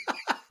beginning.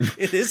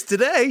 It is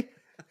today.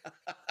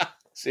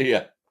 See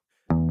ya.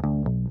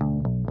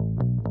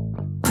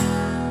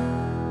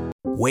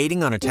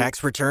 Waiting on a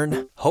tax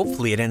return?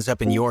 Hopefully it ends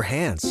up in your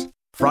hands.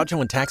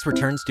 Fraudulent tax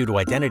returns due to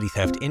identity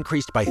theft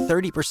increased by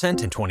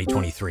 30% in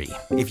 2023.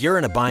 If you're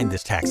in a bind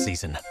this tax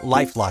season,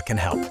 LifeLock can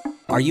help.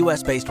 Our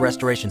U.S.-based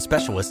restoration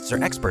specialists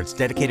are experts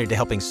dedicated to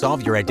helping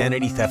solve your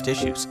identity theft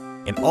issues.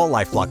 And all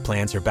LifeLock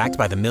plans are backed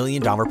by the $1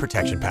 Million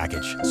Protection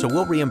Package. So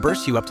we'll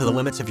reimburse you up to the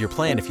limits of your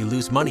plan if you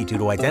lose money due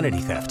to identity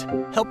theft.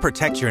 Help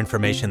protect your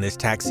information this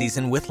tax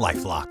season with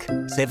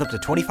LifeLock. Save up to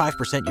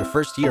 25% your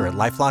first year at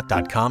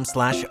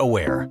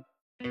LifeLock.com/aware.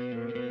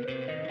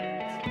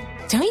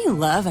 Don't you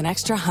love an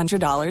extra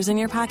 $100 in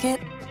your pocket?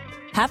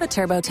 Have a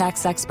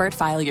TurboTax expert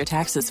file your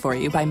taxes for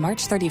you by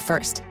March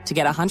 31st to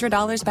get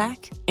 $100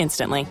 back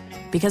instantly.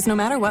 Because no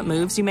matter what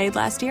moves you made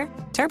last year,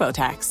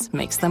 TurboTax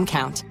makes them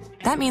count.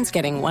 That means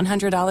getting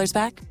 $100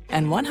 back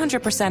and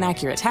 100%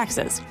 accurate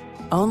taxes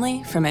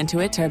Only from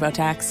Intuit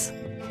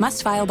TurboTax.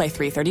 Must file by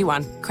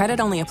 3/31. Credit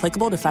only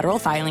applicable to federal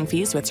filing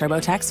fees with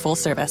TurboTax full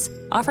service.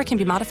 Offer can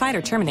be modified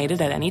or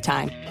terminated at any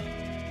time.